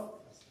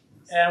hymnal.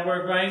 And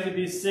we're going to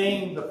be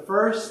singing the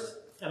first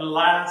and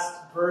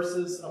last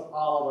verses of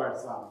all of our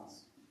songs.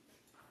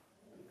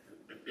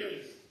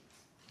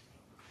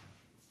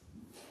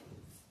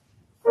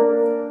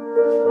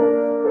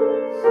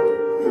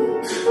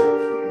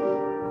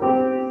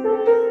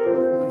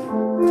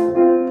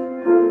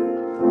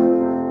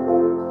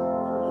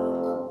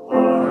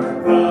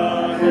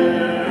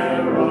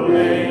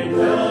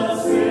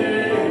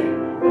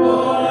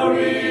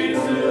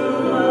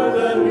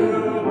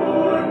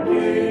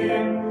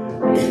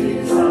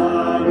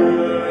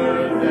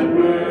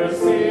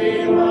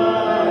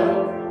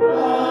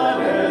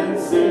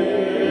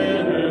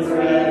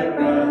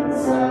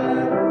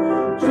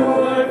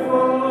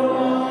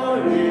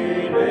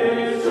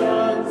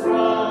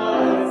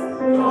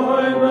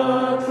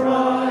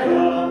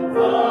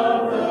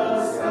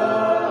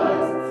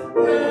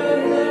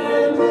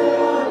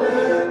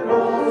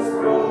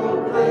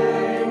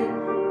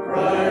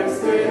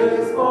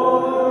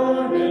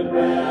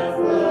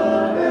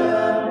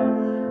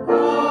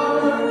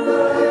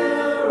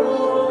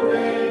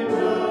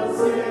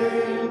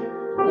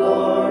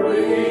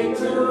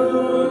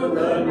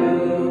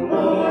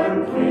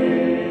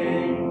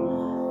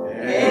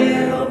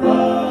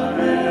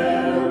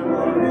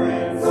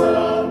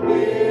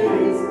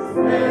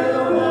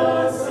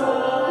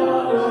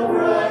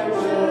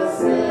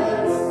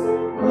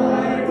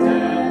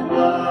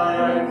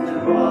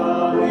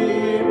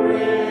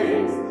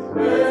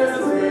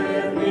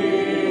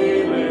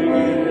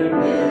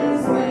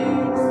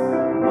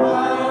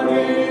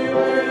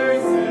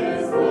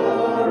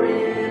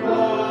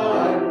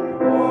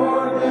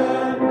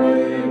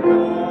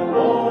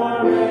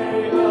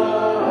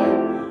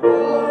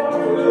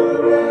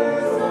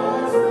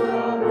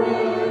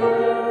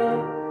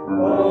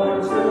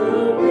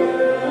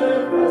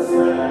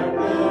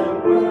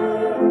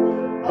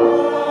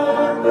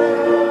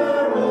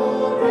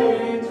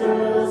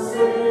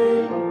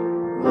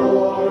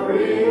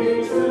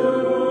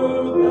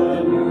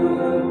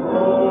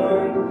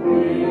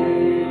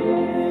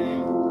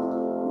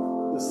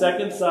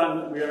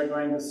 Song that we are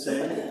going to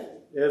sing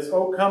is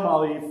 "O Come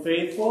All Ye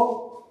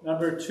Faithful,"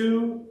 number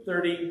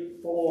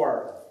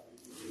 234.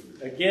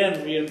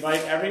 Again, we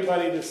invite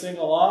everybody to sing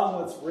along.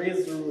 Let's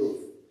raise the roof.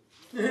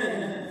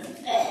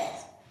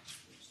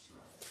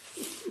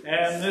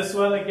 And this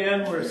one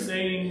again, we're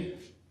singing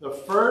the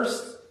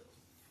first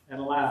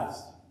and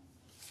last.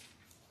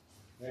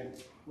 Okay.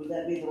 Would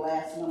that be the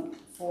last one,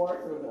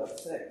 4th or the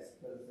 6th?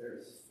 Because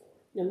there's 4.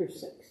 Number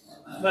 6.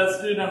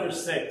 Let's do number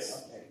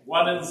 6. Okay.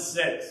 1 and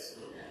 6.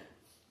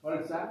 What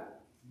is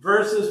that?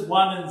 Verses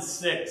 1 and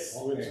 6,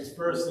 Okay. which is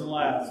first and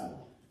last.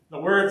 The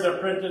words are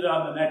printed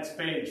on the next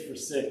page for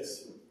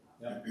 6.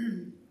 Yep.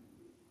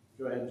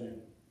 Go ahead,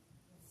 Jim.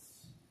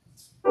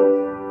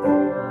 Amen.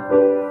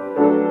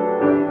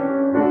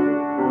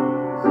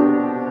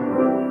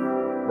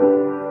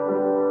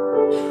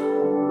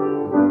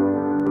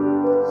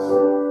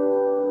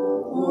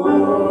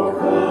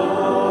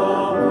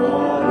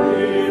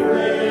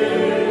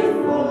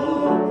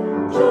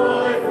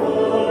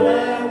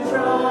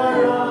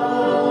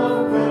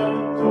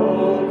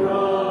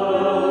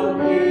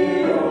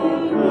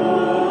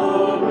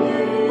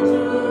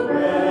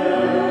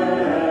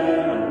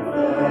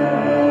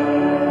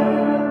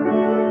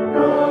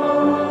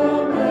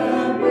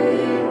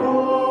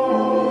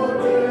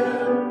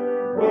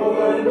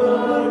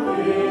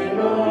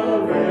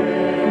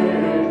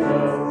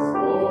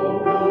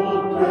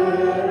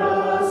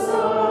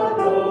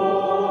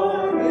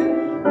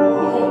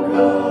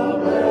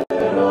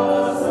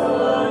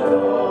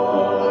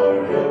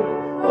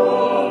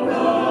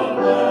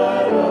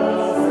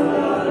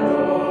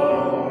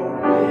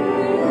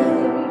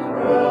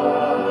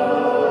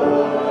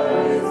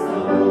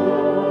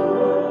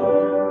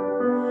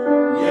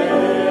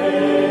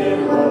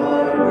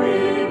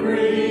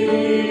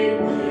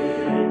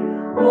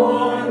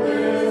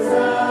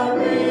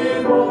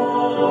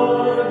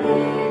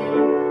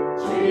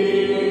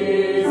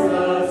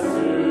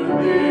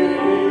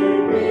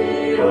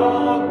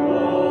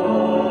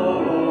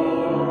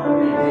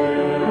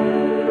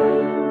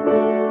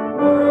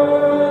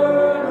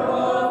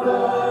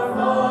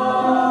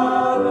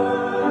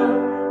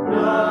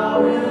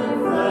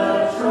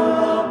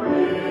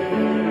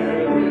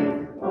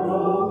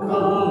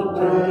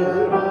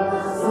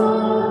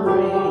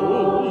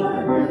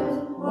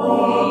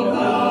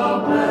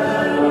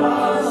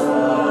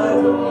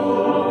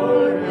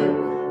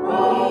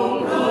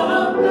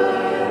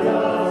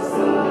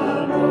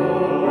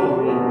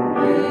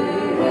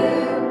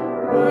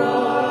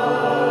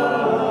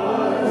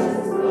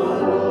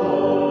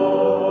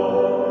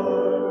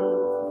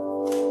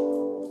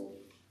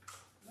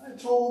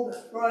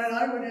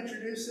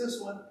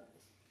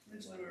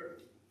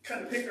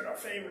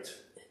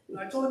 And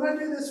I told him I'd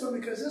do this one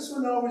because this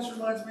one always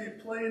reminds me of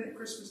playing at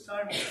Christmas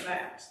time with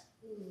Max.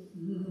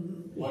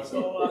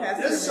 So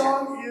this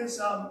song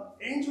is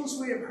Angels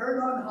We Have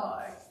Heard on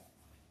High,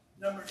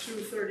 number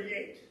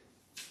 238.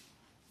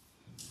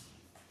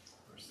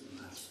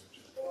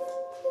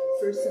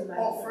 First and last.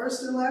 Oh,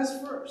 first and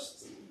last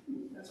verse.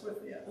 That's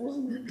what the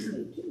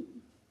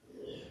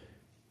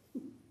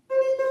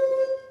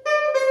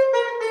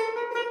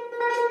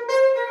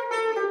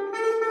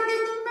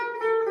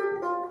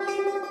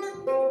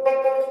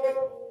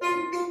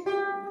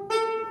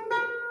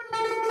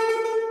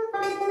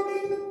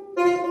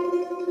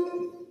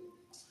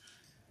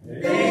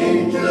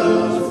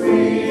Angels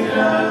we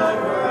have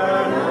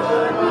heard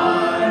on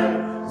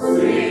high,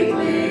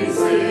 sweetly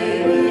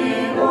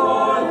singing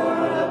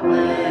o'er the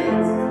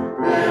plains,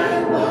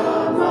 and the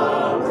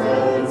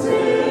mountains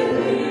in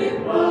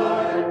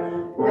reply,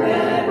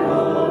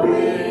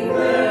 echoing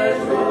their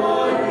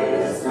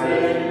joyous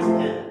strains.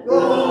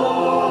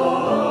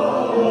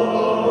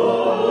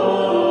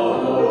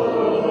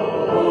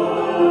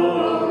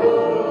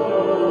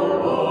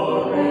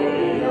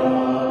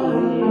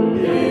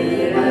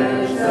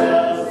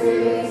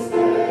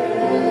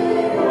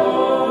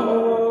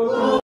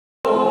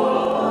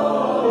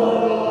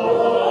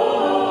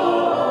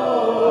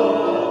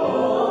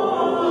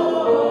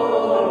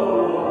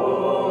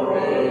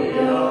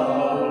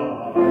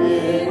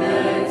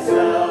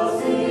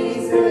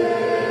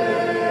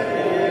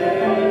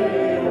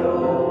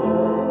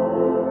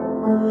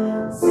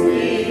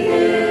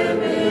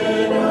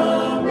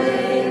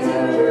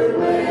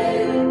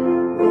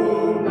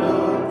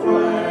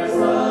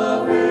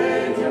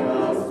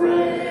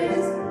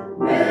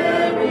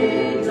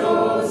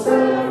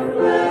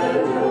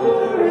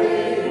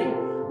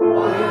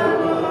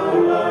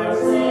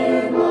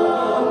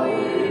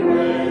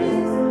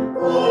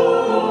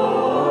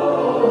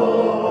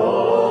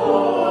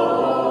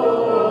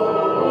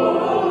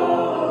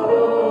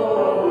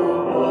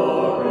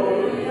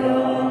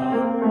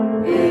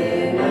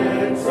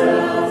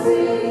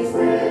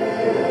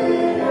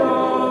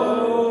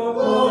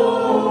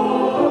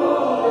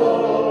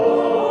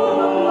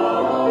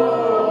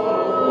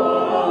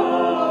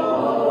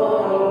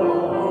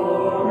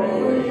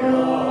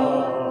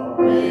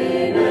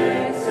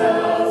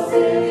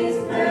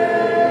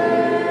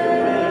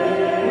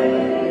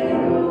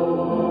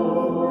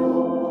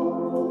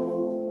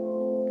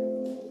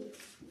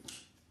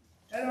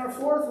 And our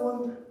fourth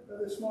one for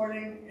this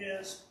morning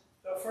is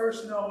The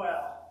First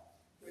Noel,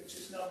 which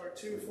is number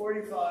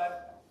 245.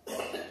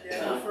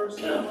 Yeah, the first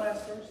and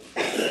last verse.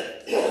 So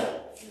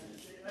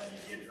you might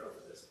need the intro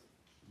for this.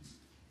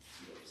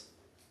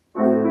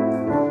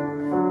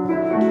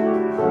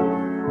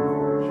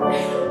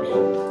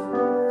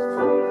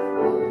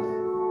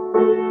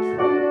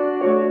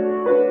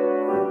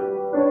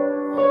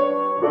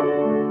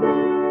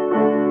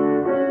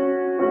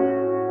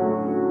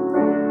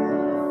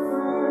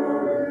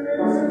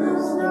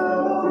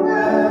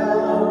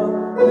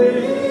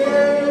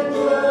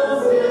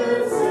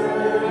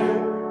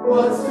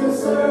 What's to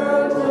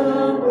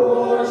certain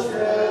portion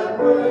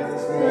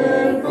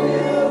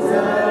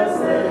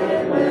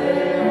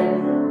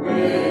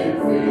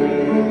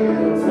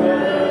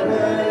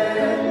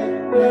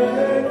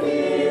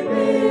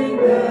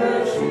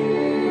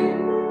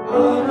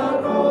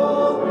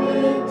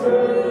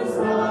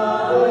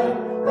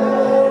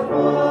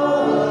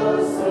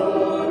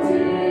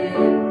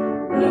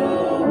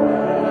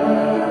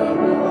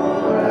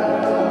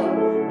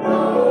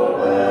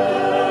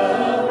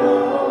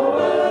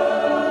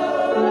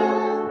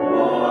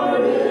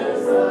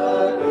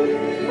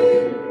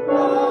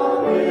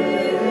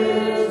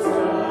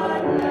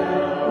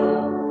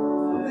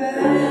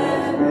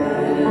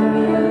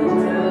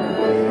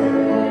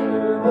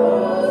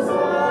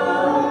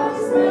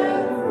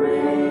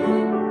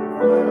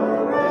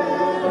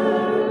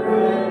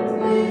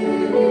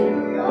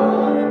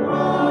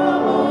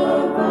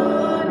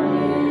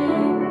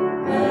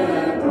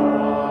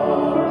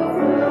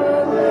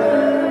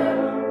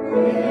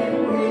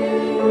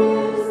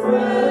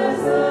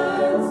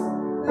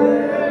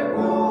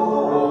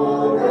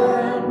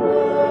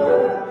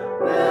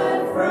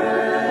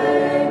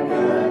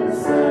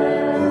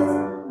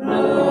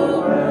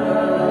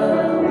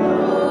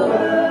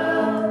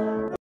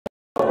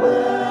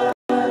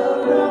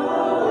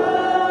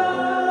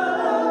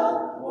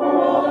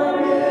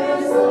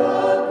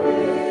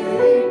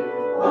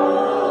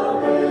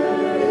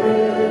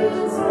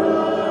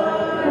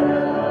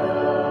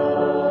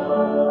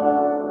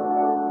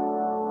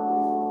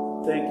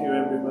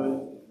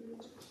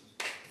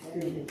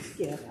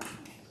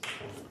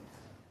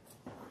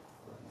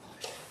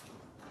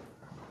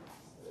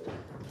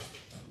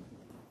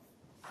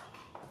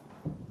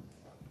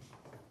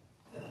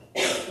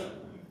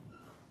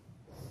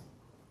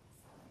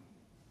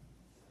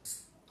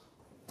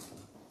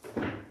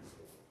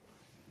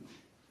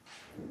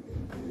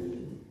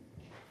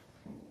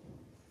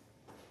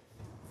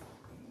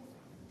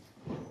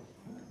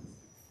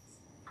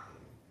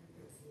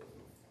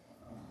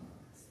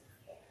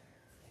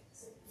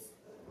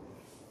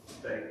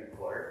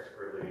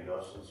for leading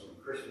us in some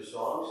Christmas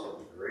songs. That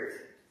was great.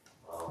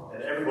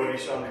 And everybody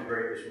sounded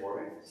great this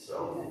morning.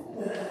 So,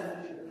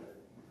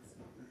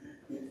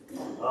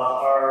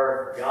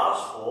 our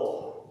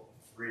gospel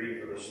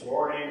reading for this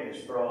morning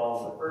is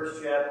from the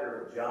first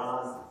chapter of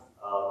John,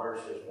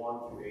 verses 1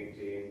 through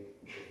 18.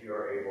 If you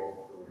are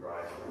able to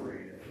rise and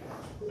read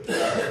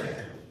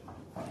it.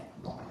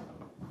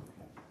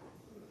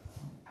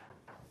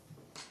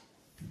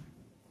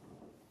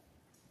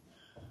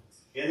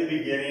 In the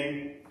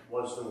beginning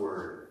was the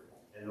Word,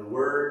 and the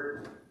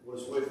Word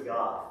was with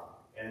God,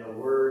 and the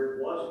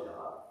Word was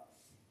God.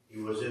 He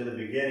was in the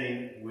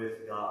beginning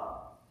with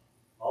God.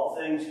 All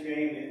things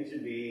came into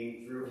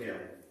being through him,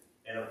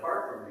 and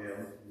apart from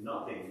him,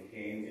 nothing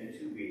came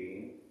into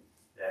being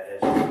that has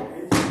come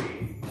into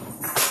being.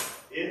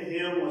 In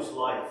him was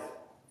life,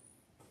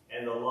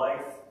 and the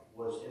life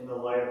was in the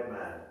light of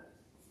men.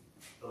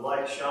 The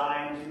light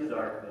shines in the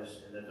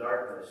darkness, and the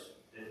darkness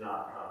did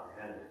not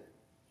comprehend it.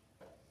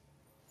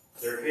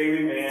 There came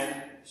a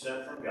man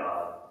sent from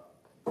God,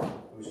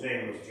 whose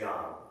name was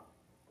John.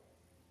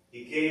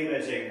 He came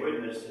as a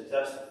witness to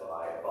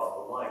testify about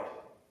the light,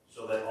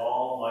 so that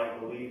all might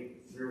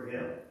believe through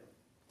him.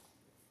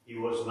 He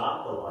was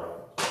not the light.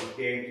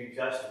 He came to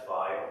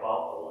testify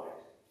about the light.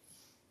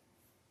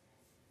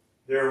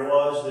 There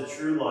was the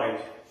true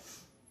light,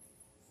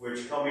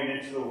 which coming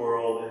into the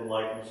world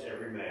enlightens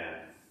every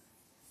man.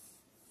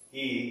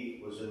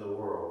 He was in the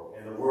world,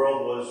 and the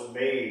world was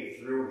made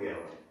through him,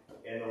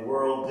 and the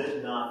world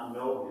did not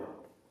know him.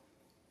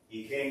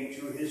 He came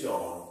to his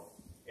own,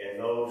 and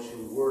those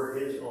who were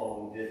his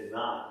own did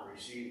not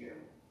receive him.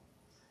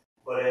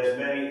 But as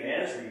many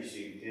as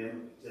received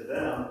him, to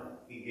them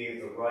he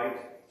gave the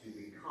right to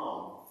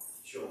become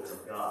children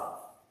of God,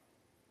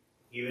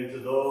 even to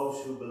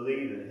those who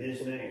believe in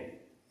his name,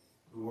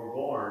 who were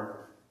born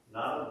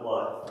not of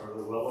blood, nor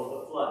the will of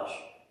the flesh,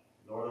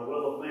 nor the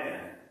will of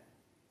man,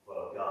 but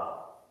of God.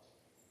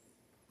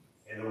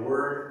 And the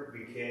Word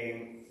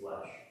became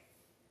flesh,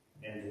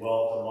 and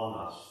dwelt among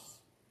us.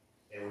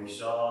 And we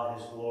saw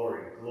his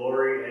glory,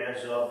 glory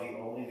as of the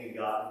only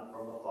begotten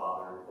from the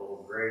Father,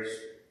 full of grace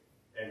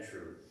and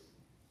truth.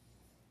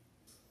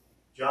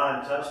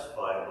 John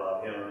testified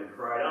about him and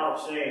cried out,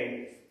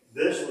 saying,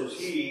 "This was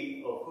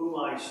he of whom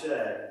I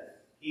said,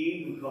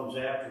 he who comes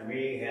after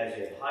me has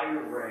a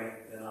higher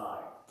rank than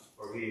I,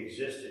 for he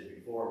existed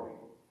before me.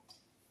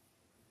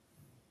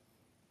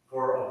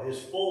 For of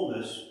his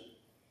fullness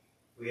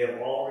we have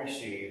all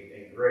received,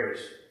 and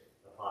grace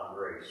upon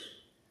grace.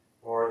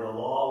 For the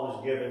law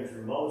was given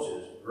through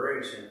Moses,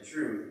 grace and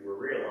truth were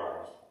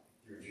realized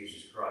through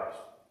Jesus Christ.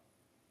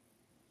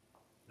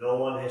 No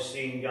one has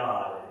seen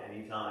God at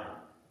any time.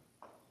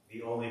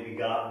 The only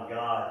begotten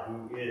God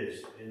who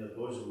is in the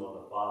bosom of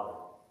the Father,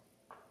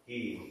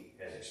 he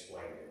has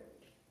explained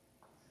it."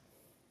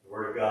 The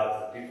word of God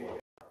for the people of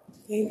God.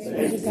 Thanks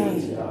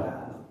be to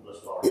God.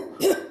 Let's talk.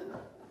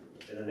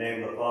 In the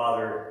name of the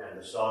Father, and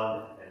the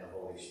Son, and the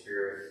Holy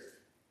Spirit,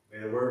 may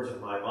the words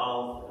of my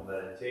mouth and the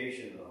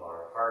meditation of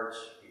our hearts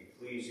be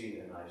pleasing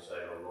in thy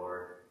sight, O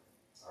Lord,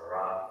 our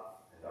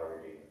rock and our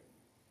Redeemer.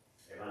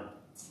 Amen.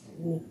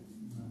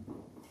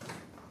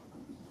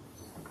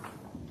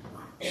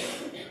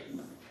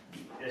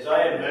 As I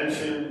had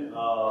mentioned,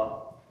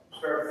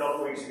 started a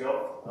couple weeks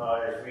ago,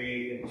 as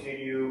we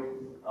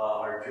continue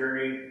our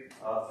journey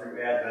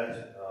through Advent,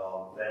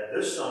 that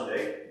this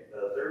Sunday,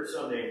 the third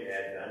Sunday in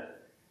Advent,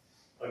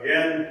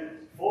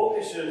 again,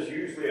 focuses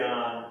usually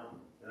on,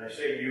 and I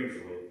say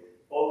usually,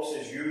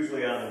 focuses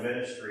usually on the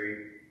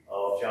ministry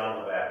of John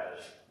the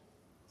Baptist.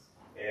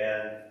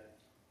 And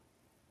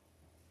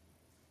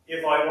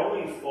if I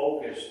only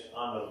focused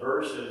on the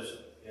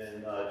verses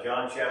in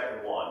John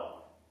chapter 1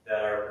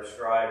 that are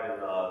prescribed in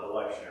the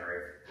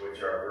lectionary,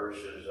 which are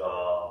verses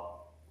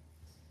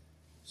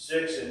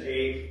 6 and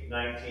 8,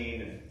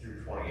 19 and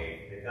through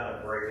 28, they kind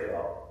of break it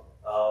up.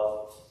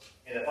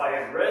 And if I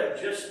had read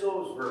just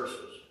those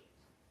verses,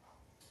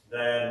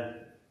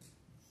 then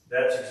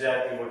that's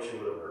exactly what you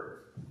would have heard.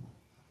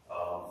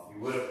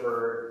 You would have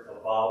heard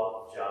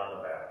about John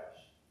the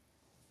Baptist.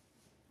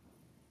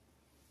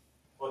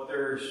 But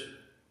there's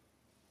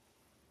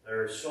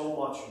so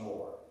much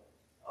more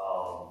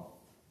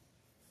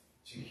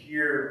to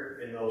hear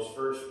in those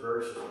first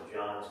verses of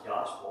John's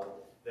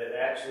Gospel that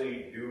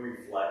actually do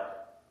reflect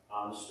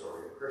on the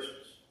story of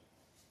Christmas.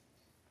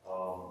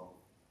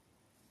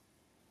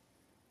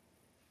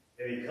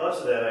 And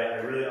because of that,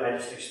 I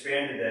just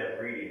expanded that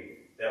reading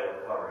that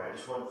we're covering. I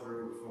just went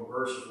through from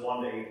verses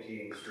 1 to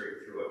 18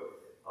 straight through it.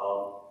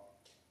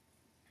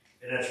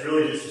 And that's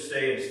really just to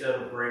say, instead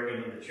of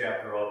breaking the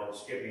chapter up and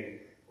skipping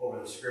over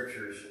the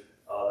scriptures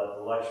that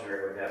the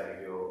lectionary would have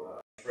me do,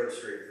 read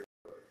straight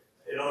through.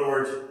 In other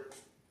words,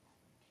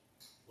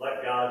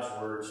 let God's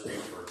word speak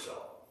for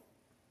itself.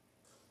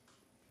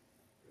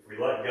 If we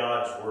let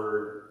God's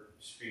word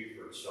speak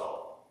for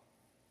itself,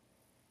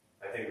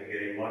 I think we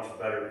get a much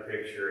better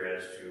picture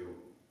as to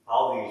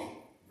how these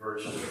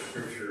verses of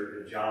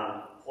Scripture in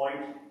John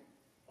point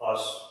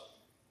us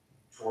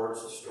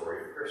towards the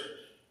story of Christmas.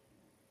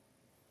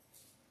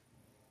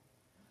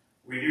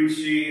 We do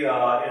see in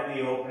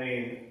the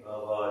opening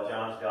of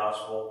John's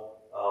Gospel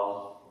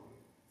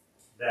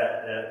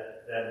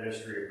that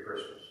mystery of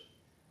Christmas,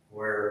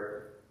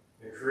 where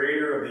the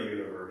creator of the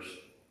universe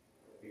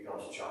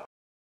becomes a child,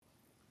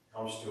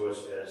 comes to us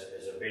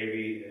as a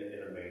baby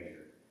in a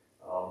manger.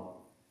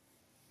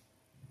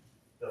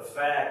 The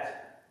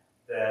fact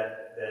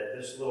that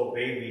this little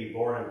baby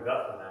born in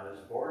Bethlehem is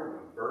born of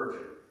a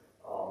virgin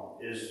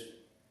is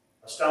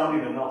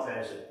astounding enough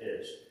as it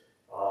is.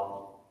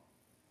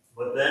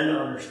 But then to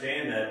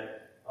understand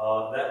that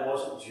that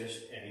wasn't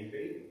just any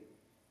baby.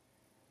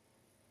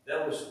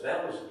 That was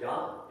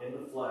God in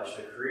the flesh,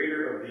 the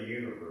creator of the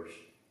universe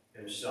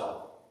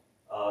himself,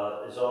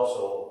 is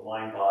also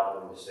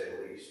mind-boggling to say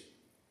the least.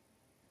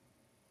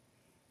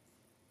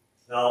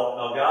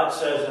 Now God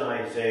says in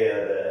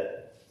Isaiah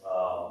that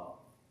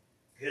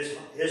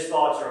his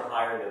thoughts are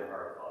higher than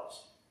our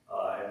thoughts,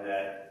 and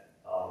that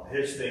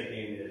his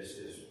thinking is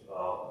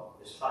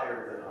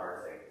higher than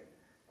our thinking.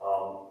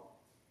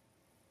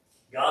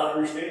 God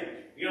understands.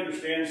 He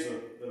understands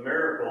the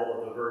miracle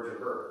of the virgin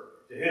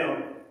birth. To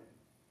him,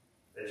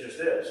 it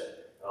just is.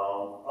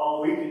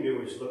 All we can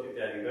do is look at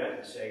that event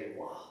and say,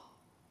 wow.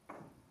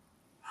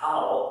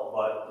 How?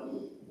 But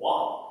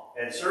wow.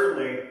 And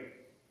certainly,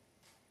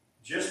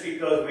 just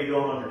because we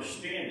don't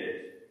understand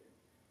it,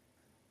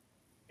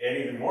 and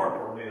even more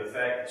importantly, the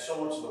fact that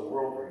so much of the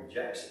world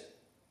rejects it,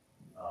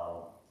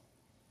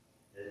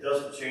 it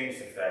doesn't change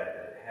the fact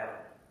that it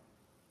happened.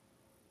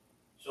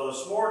 So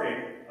this morning,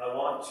 I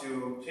want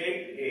to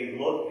take a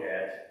look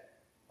at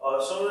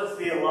some of the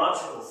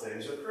theological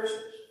things of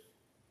Christmas.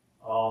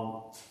 I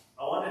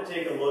want to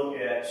take a look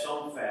at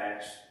some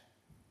facts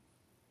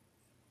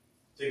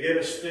to get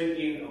us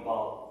thinking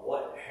about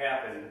what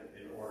happened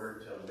in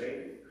order to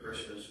make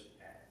Christmas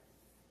happen.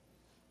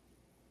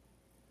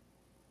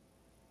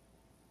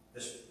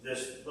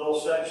 This little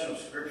section of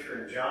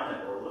Scripture in John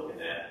that we're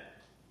looking at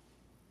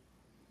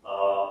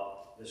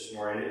this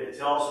morning, it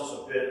tells us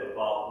a bit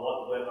about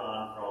what went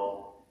on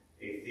from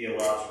a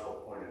theological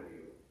point of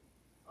view.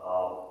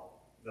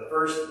 The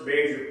first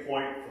major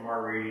point from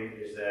our reading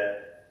is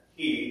that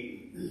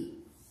He,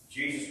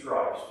 Jesus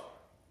Christ,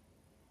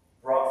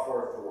 brought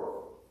forth the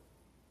world.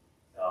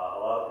 A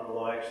lot of people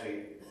don't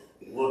actually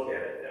look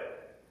at it that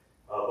way.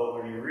 But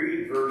when you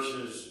read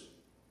verses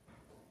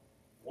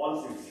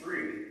 1 through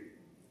 3,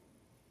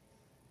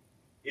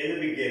 in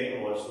the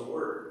beginning was the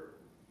Word,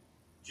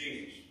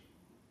 Jesus.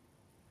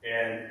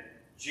 And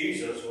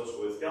Jesus was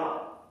with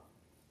God.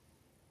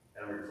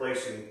 And I'm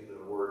replacing the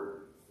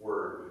word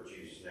with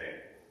Jesus'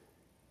 name.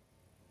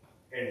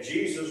 And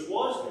Jesus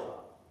was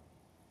God.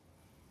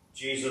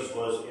 Jesus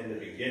was in the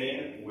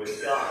beginning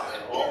with God.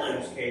 And all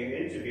things came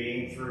into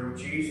being through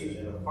Jesus.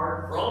 And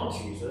apart from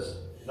Jesus,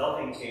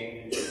 nothing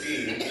came into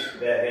being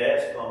that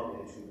has come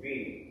into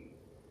being.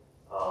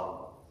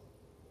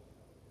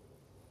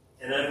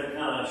 And then we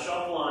kind of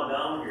shuffle on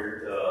down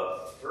here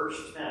to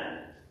verse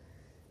 10.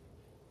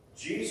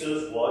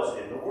 Jesus was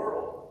in the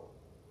world,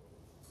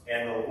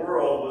 and the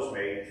world was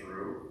made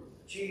through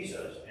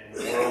Jesus, and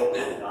the world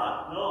did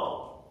not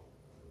know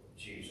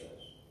Jesus.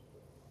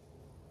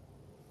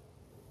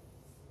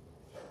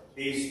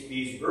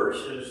 These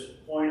verses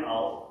point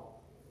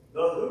out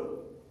the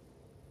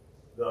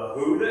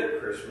who that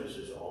Christmas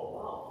is all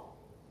about.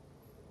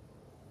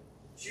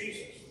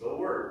 Jesus, the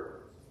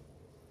Word.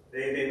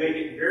 They make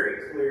it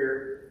very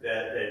clear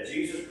that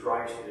Jesus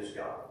Christ is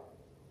God.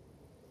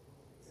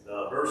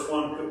 Verse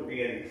 1 couldn't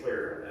be any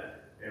clearer than that.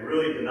 And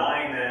really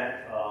denying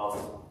that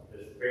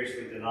is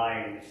basically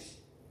denying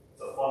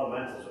the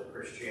fundamentals of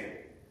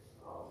Christianity.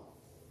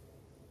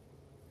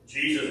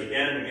 Jesus,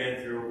 again and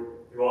again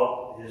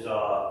throughout his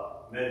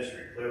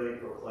ministry, clearly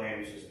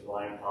proclaims his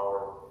divine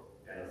power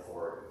and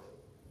authority.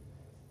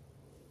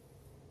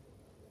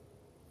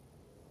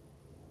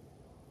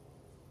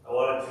 I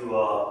wanted to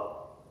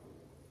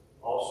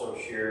also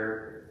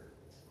share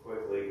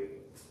quickly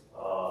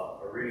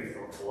a reading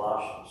from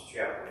Colossians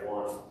chapter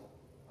 1,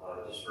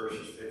 just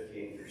verses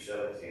 15 through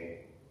 17,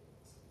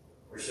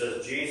 where it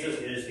says, Jesus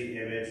is the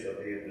image of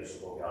the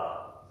invisible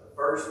God, the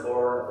first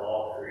Lord of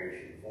all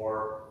creation.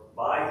 For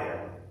by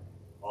him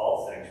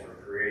all things were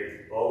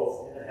created,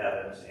 both in the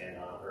heavens and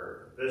on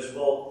earth,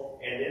 visible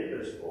and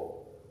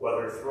invisible,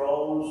 whether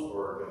thrones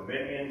or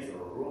dominions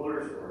or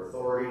rulers or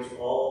authorities,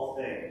 all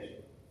things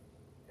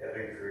have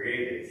been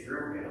created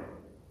through him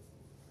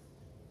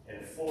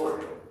and for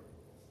him.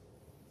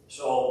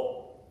 So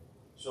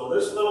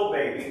this little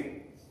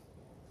baby,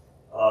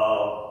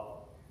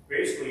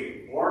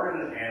 basically born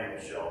in an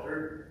animal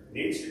shelter,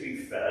 needs to be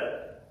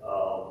fed,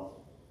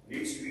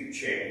 needs to be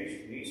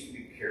changed, needs to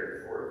be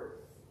cared for,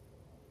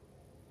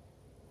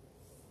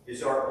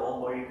 is our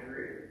Almighty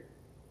Creator,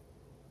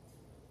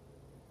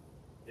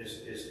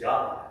 is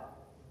God.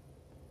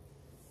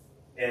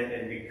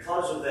 And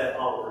because of that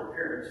outward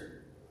appearance,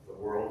 the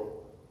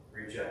world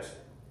rejects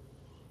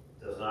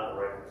it, does not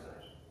recognize it.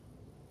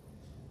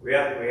 We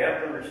have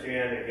to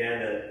understand again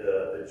that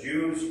the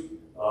Jews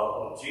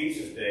of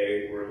Jesus'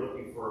 day were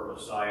looking for a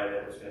Messiah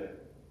that was going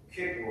to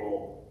kick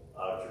Rome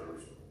out of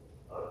Jerusalem.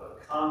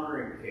 a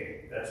conquering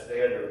king. That's what they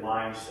had their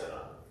mindset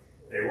on.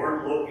 They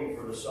weren't looking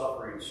for the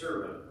suffering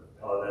servant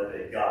that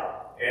they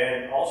got.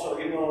 And also,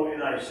 even though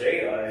in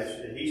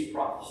Isaiah, he's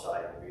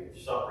prophesied to be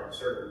a suffering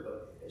servant,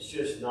 but it's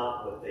just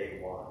not what they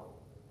want.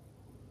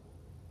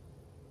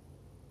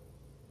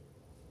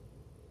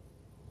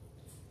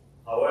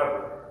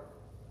 However,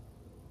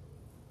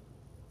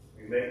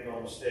 we make no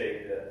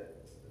mistake that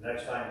the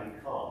next time he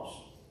comes,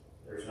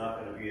 there's not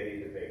going to be any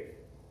debate.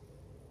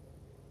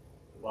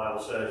 The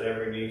Bible says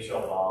every knee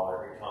shall bow,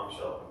 every tongue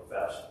shall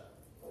confess,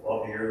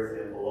 above the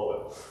earth and below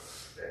it,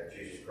 that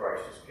Jesus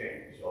Christ is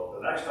King. So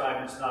the next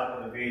time, it's not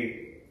going to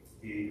be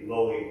the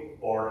lowly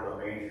born in a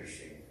manger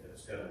scene.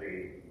 It's going to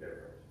be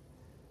different.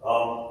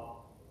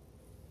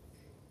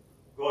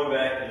 Going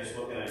back and just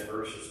looking at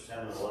verses 10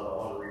 and 11, I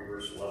want to read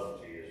verse 11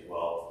 to you as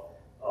well.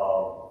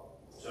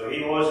 So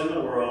he was in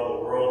the world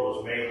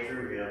was made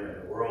through him,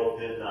 and the world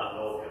did not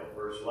know him.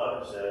 Verse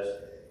 11 says,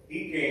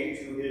 he came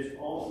to his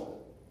own,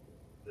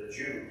 the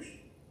Jews.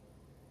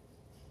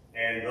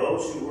 And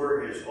those who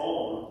were his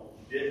own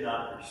did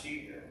not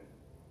receive him.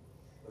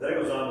 But then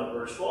it goes on to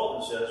verse 12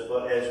 and says,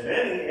 but as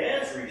many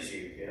as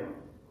received him,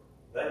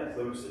 that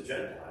includes the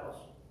Gentiles,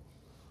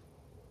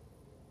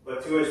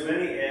 but to as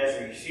many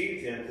as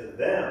received him, to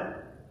them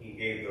he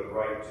gave the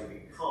right to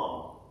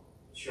become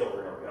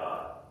children of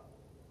God,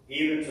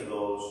 even to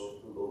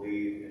those who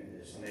believe in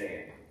his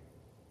name.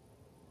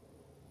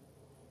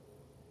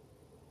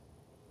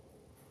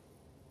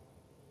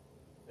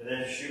 And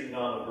then shooting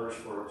on to verse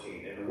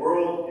 14. And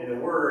the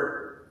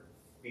Word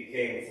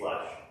became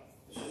flesh.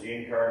 This is the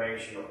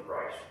incarnation of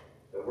Christ.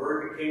 The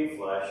Word became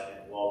flesh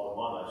and dwelt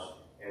among us,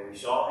 and we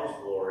saw his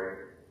glory,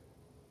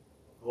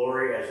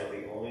 glory as of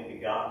the only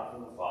begotten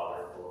from the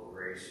Father, full of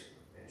grace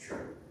and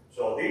truth.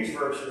 So these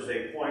verses,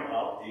 they point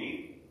out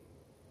the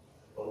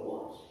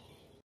what.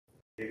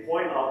 They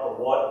point out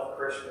the what of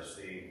Christmas,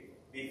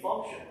 the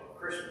function of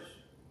Christmas.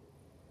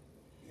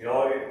 You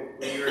know,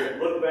 when you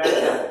look back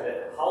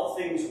at how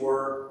things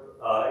were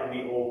in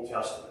the Old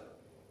Testament,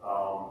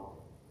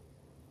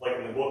 like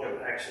in the book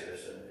of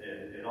Exodus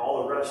and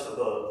all the rest of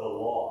the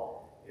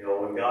law, you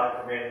know, when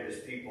God commanded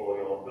his people,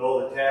 you know,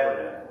 build a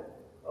tabernacle,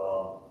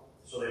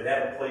 so they'd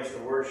have a place to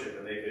worship,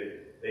 and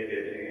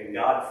and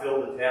God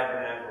filled the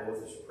tabernacle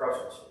with his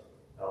presence,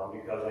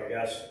 because I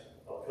guess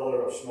a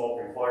pillar of smoke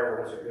and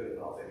fire wasn't good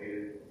enough. They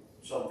needed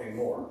something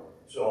more.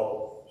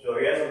 So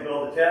he has them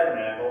build a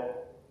tabernacle.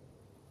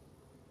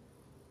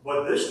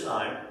 But this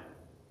time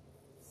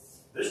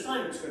it's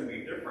going to be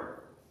different.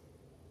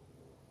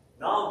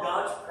 Now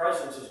God's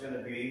presence is going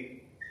to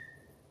be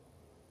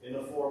in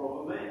the form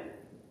of a man.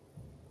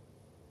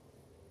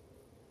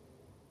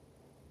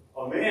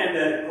 A man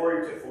that,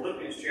 according to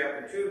Philippians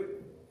chapter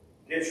 2,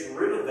 gets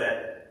rid of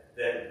that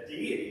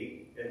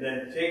deity and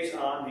then takes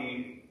on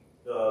the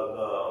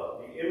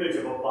image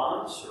of a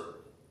bondservant.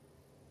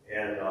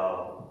 And,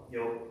 you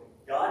know,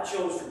 God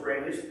chose to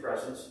bring his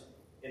presence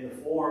in the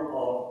form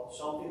of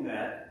something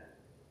that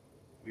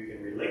we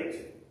can relate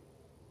to.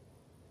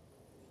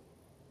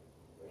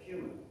 A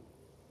human.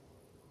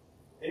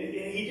 And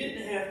he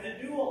didn't have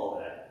to do all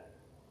that.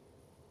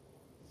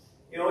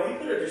 You know, he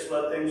could have just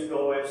let things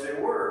go as they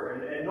were,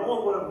 and no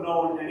one would have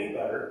known any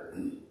better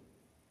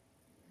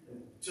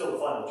until the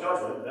final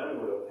judgment, and then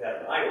we would have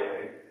had an eye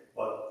away.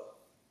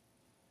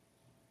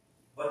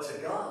 But to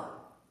God,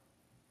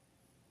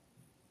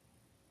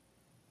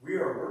 we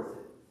are worth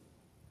it.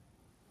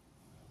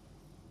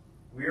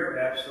 We are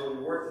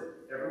absolutely worth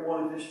it. Every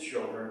one of his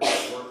children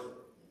is worth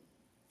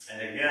it.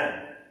 And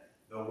again,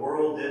 the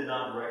world did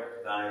not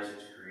recognize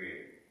its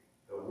creator.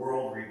 The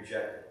world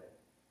rejected it.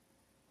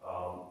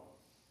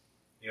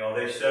 You know,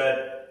 they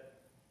said,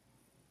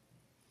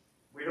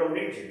 we don't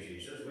need you,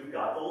 Jesus. We've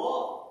got the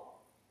law.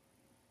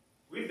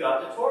 We've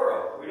got the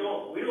Torah. We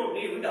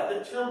got the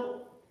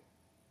temple.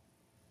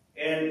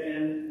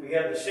 And we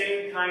have the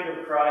same kind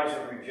of cries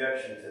of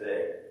rejection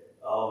today.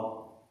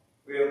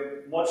 We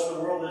have much of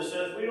the world that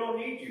says, we don't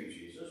need you,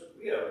 Jesus.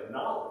 We have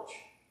knowledge.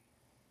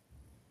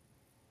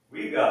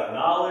 We've got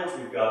knowledge,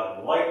 we've got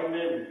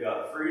enlightenment, we've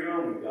got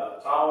freedom, we've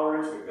got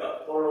tolerance, we've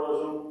got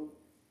pluralism.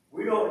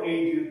 We don't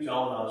need you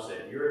telling us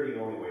that you're the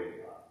only way to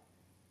God.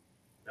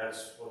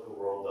 That's what the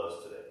world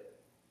does today.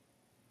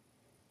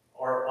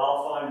 Or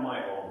I'll find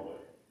my own way.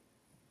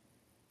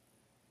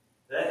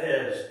 That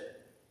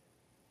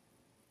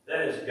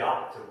has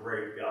got to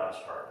break God's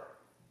heart,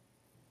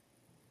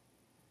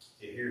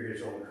 to hear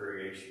his own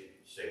creation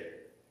say it.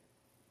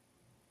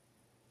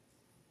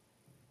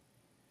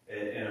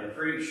 And I'm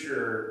pretty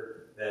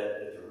sure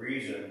that the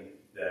reason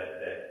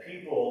that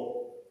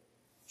people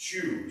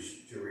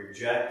choose to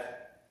reject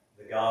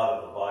the God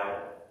of the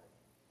Bible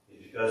is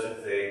because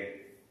if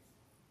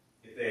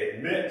they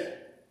admit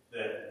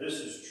that this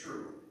is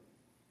true,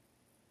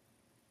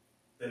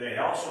 then they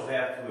also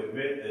have to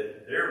admit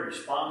that they're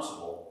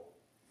responsible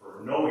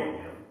for knowing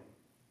him,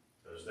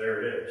 because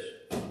there it is,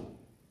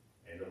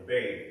 and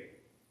obeying him.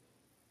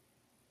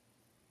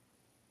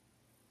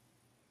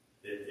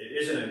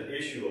 It isn't an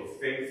issue of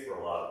faith for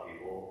a lot of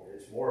people.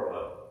 It's more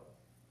of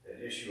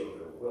an issue of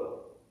their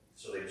will.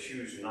 So they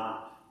choose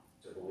not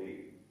to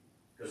believe,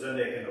 because then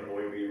they can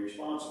avoid being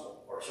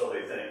responsible, or so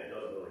they think. It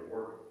doesn't really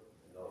work.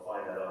 And they'll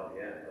find that out in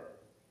the end.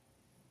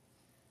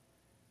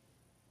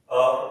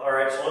 All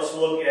right, so let's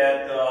look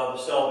at the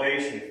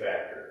salvation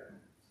factor,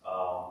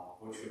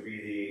 which would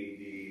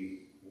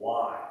be the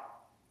why.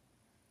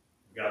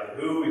 We've got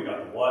the who, we've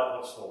got the what.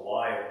 What's the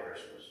why of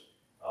Christmas?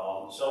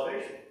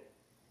 Salvation.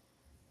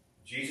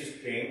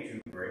 Jesus came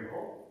to bring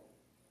hope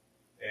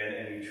and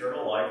an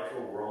eternal life to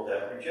a world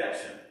that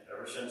rejects him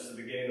ever since the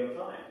beginning of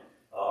time.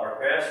 Our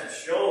passage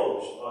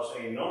shows us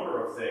a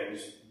number of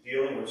things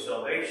dealing with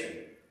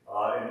salvation.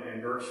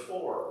 In verse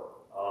 4,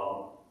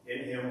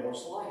 in him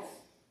was life,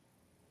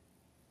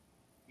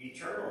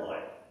 eternal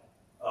life.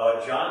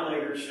 John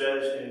later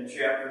says in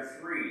chapter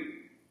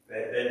 3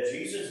 that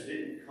Jesus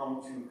didn't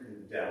come to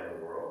condemn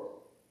the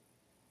world,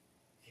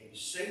 he came to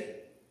save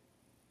it.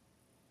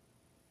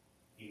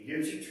 He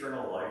gives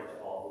eternal life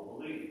to all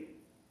who believe.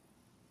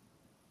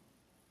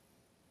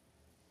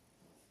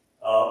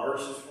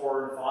 Verses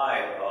 4 and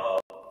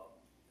 5,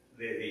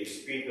 they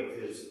speak of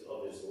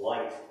his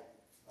light.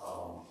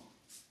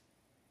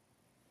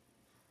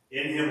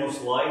 In him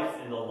was life,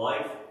 and the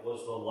life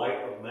was the light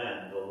of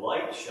men. The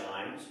light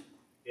shines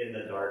in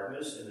the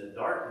darkness, and the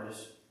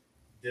darkness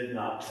did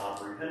not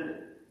comprehend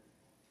it.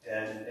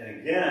 And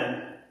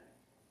again,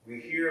 we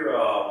hear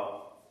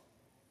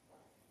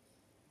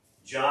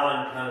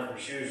John kind of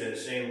pursues that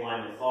same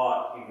line of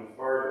thought even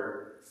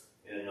further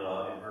in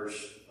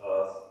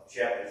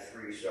chapter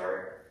 3,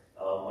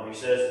 when he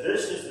says,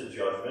 "This is the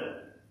judgment,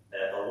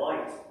 that the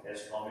light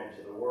has come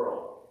into the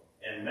world,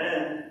 and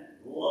men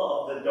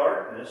love the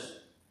darkness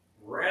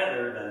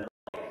rather than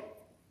the light,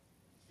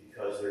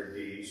 because their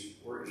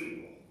deeds were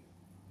evil.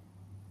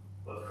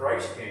 But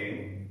Christ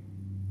came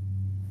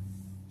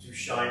to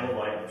shine the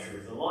light of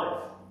truth and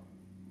life."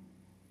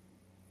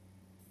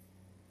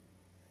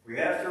 We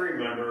have to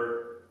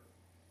remember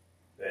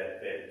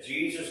that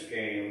Jesus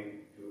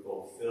came to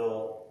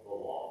fulfill the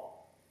law.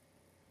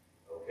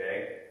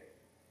 Okay?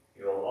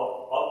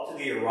 Up to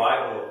the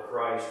arrival of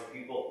Christ,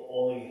 people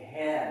only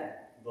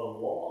had the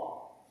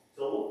law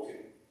to look to.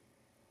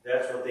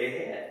 That's what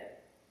they had.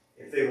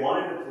 If they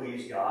wanted to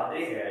please God,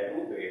 they had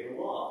to obey the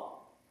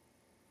law.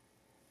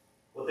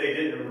 What they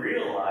didn't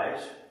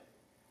realize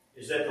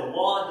is that the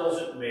law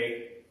doesn't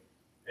make,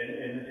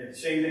 and the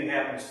same thing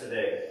happens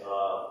today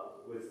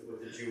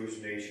with the Jewish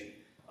nation.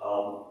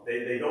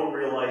 They don't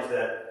realize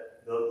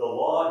that the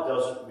law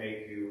doesn't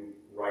make you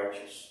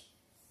righteous.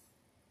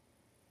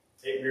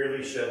 It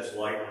merely sheds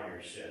light on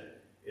your sin.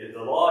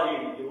 The law,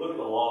 you look at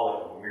the law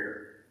like a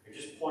mirror. It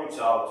just points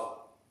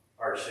out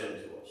our sin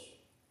to us.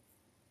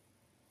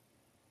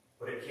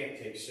 But it can't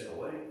take sin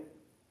away.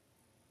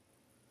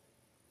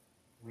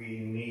 We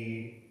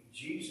need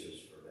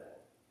Jesus for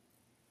that.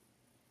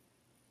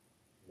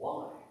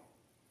 Why?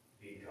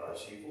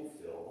 Because he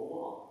fulfilled the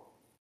law.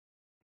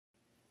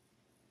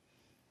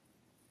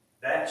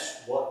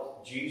 That's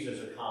what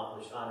Jesus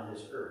accomplished on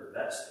this earth.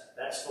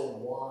 That's the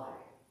why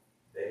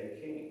that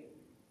he came.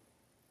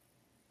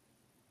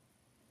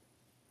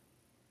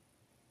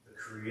 The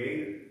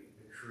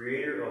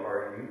creator of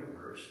our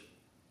universe,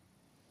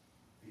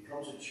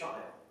 becomes a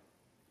child.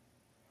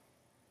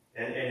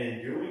 And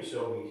in doing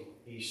so,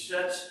 he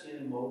sets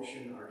in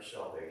motion our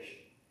salvation.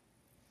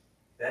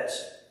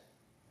 That's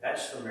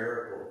the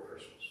miracle of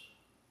Christmas.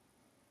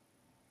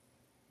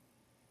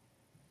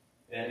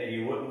 And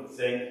you wouldn't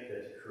think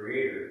that the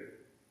Creator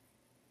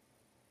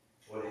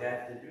would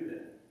have to do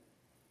that.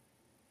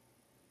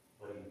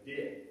 But he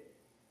did.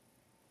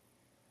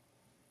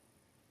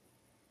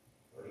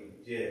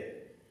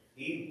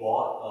 He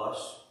bought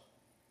us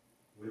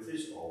with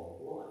his own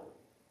blood.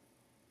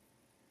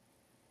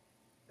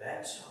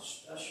 That's how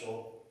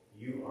special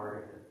you are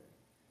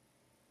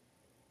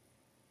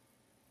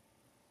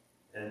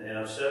to him. And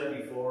I've said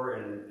it before,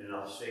 and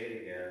I'll say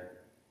it again.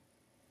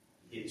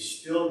 He'd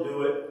still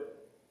do it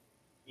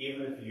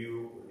even if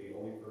you were the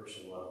only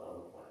person left on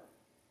the planet.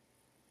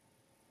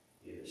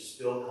 He would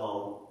still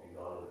come and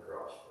gone to the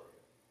cross for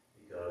you,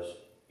 because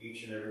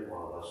each and every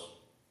one of us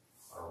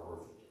are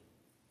worth it.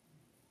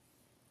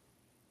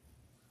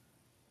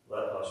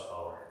 Let us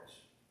bow our heads.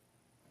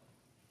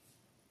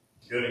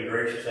 Good and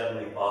gracious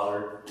Heavenly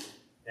Father,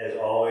 as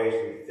always,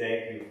 we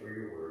thank you for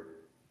your word.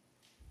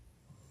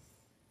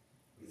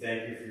 We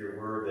thank you for your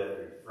word that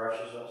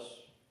refreshes us,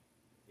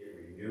 it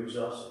renews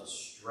us, it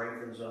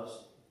strengthens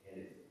us,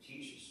 and it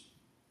teaches.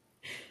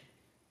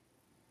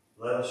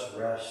 Let us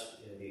rest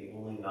in the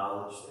only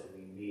knowledge that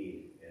we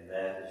need, and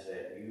that is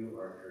that you,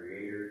 our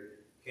Creator,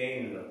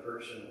 came in the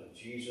person of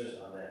Jesus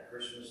on that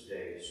Christmas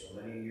day so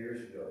many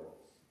years ago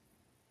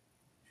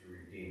to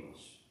redeem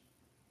us,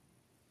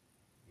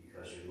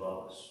 because you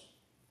love us.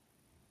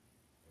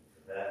 And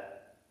for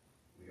that,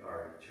 we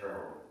are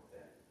eternally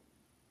thankful.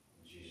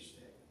 In Jesus'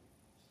 name,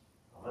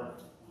 amen.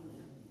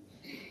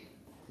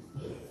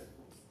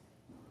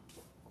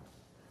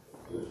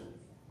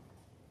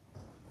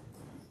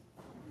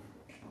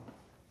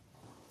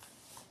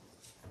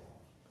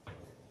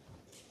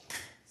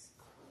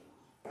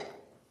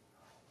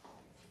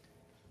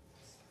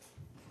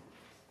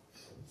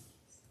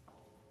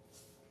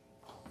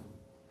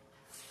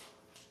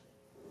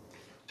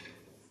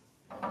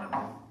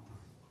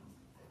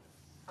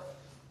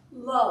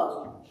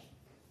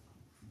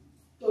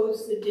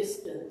 goes the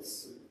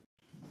distance.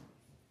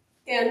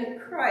 And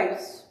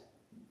Christ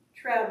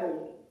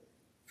traveled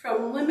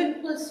from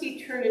limitless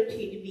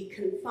eternity to be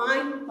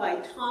confined by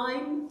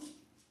time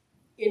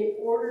in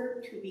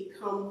order to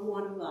become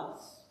one of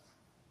us.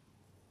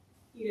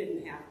 He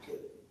didn't have to.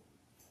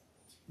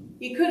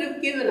 He could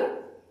have given up.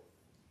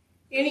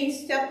 Any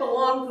step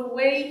along the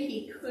way,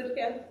 he could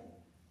have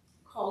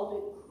called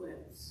it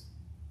quits.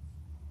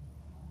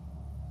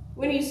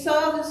 When he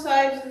saw the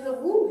size of the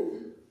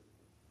wound,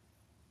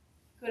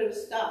 he could have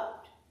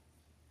stopped.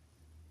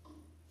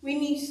 When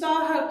he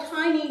saw how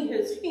tiny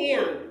his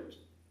hand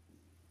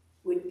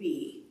would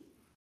be,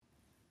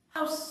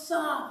 how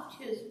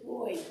soft his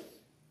voice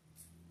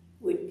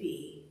would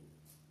be,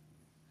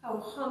 how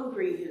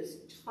hungry his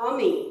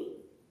tummy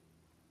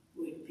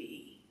would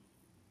be,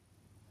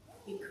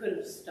 he could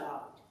have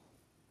stopped.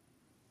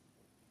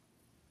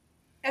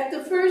 At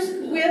the first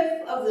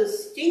whiff of the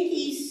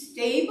stinky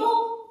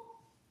stable,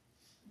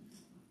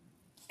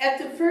 at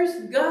the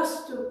first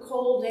gust of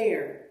cold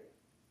air,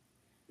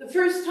 the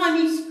first time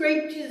he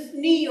scraped his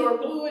knee or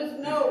blew his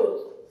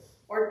nose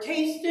or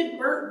tasted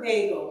burnt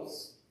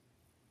bagels,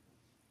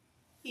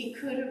 he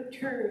could have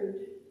turned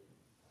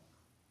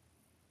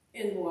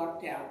and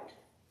walked out.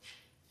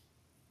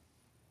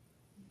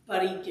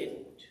 But he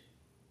didn't.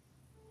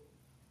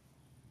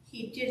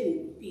 He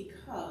didn't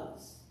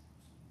because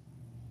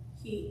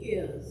he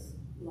is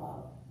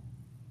love.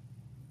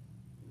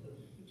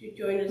 Would you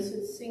join us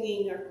in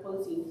singing our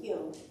closing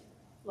hymn,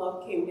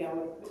 Love Came Down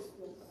on Christmas?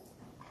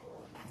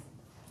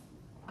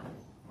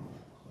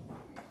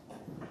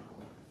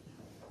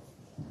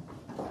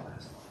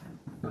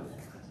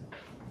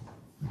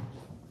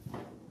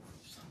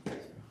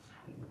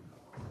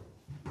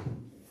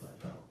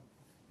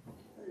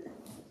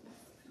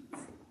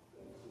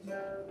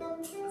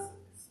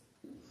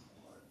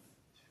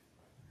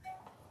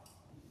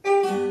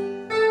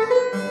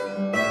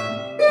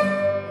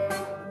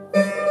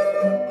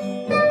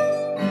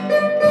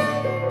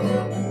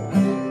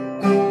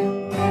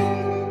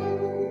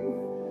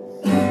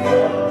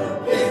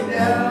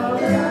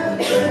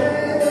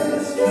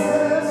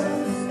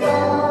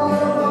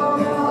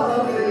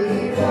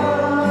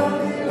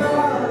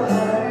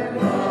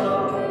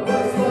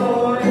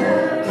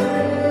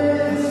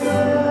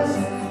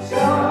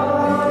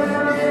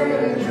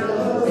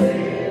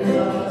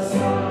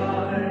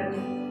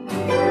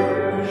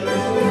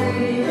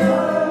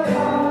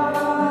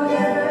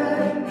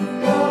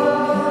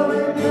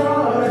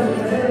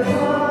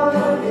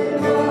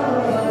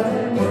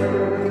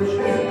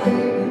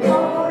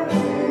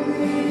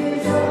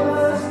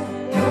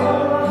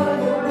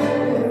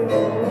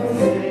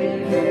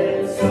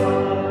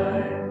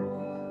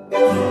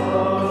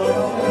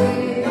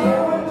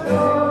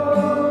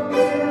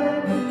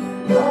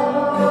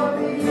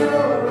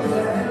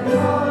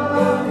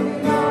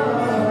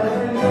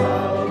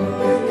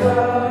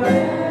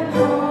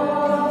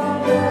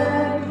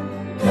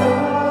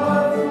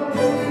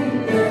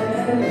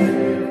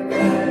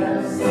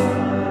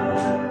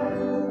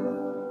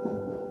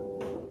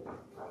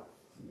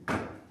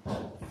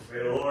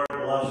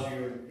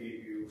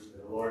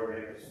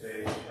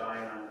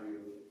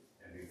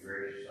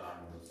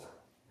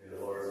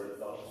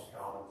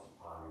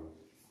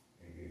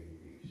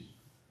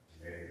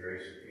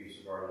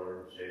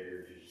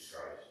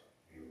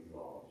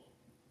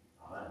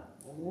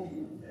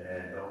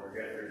 And don't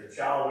forget, there's a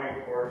child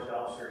waiting for us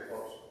downstairs,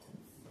 folks.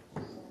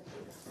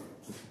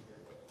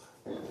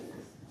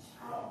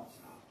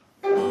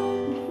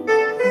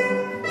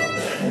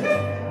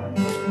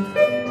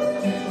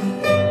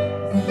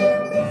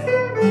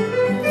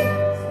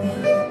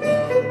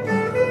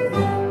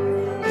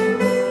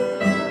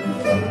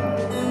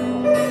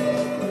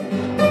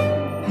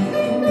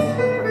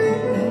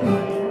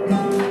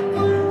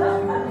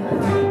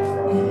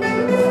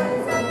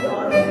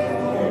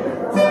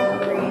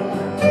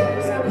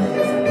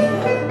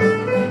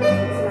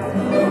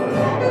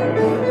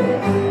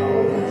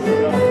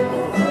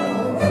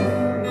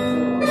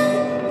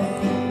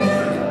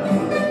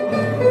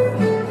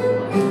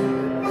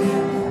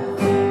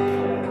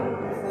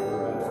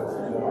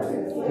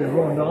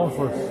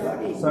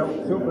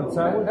 Soup and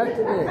sandwich? Not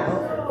today.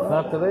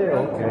 Not today?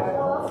 Okay.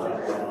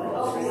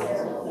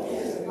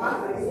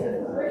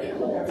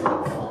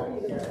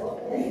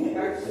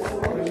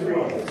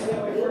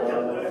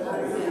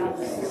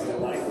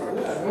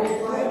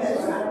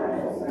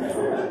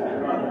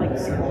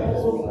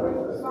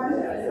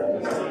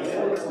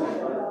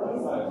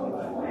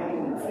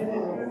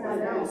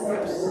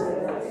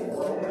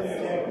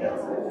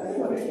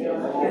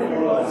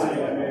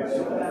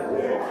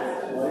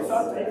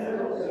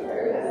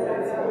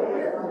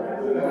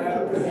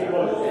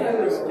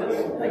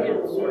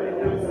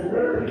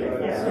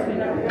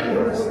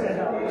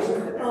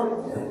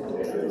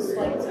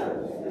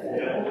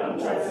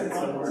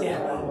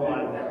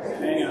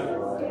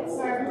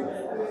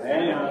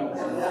 Hang on.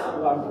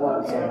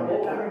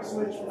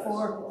 Switch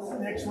before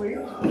next week. I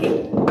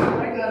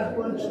got a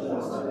bunch of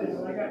this to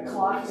do. I got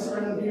clocks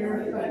around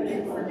here. I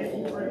keep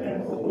forgetting to bring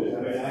in.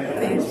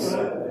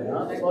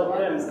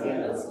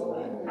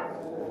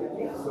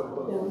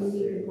 we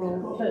need to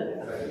roll it.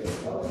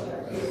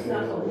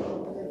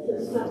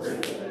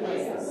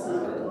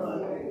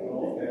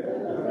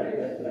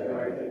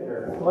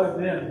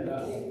 Plugged in.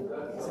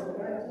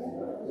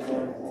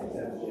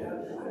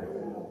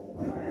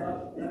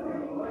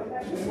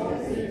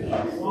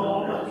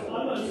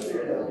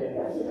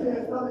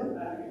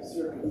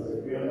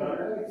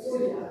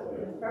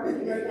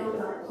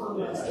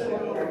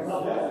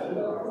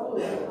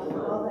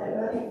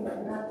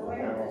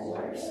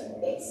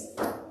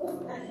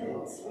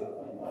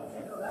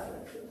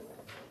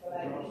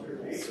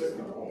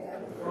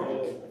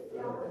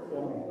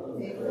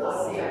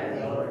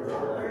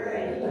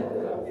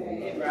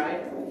 Hey, Brian.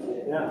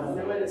 Yeah. You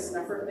know what a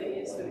snuffer thing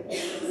is for the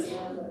cameras?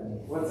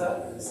 What's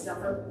that? A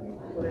snuffer?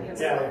 What it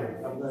has Yeah, for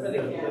the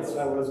cameras. that's what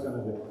I was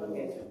gonna do.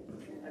 Okay.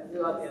 I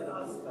blew out the other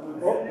ones.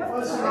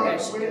 Plus, I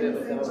should give it a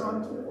things go.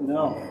 on,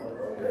 No.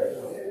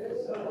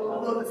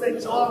 although the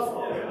thing's off,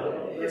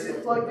 is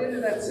it plugged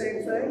into that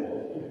same thing?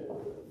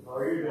 How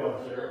are you doing,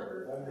 sir?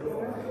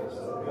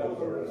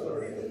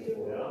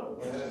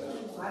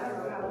 I don't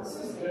know how this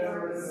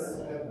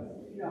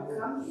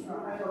comes from.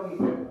 I don't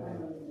even,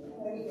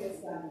 when he gets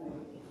done.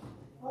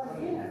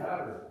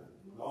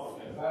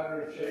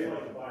 Battery shade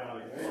like you buy on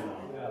the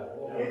ground.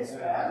 It's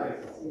battery.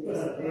 There's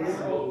a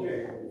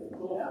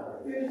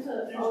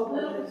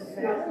little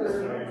snuffer.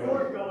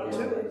 Cord going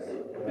too.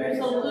 There's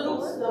a little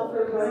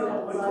snuffer right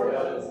up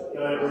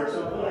Can I work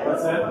something?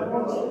 What's that?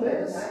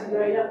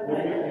 right up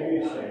there.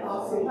 There's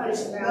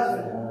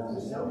nothing.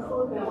 There's no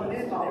cord going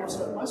into there, so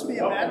it must be a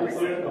battery. I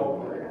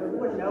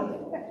wouldn't know.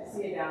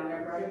 See you down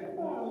there, Brian.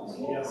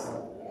 Yes.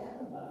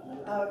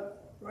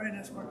 Brian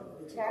has worked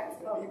with the tax,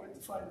 he went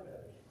to find it.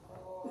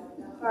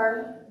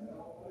 Pardon?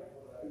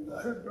 I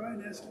heard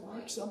Brian has to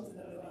work something and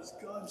then he's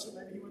gone, so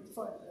maybe he went to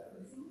find it.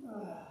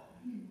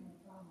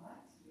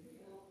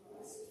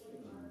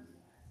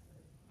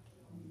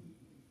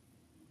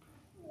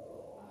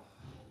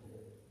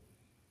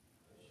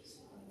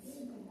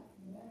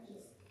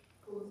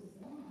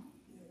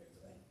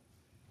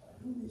 I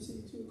only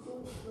see two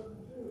cords coming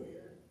through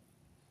here.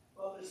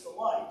 Well, there's the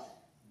light.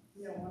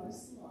 Yeah, one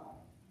is the light.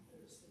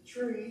 There's the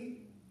tree.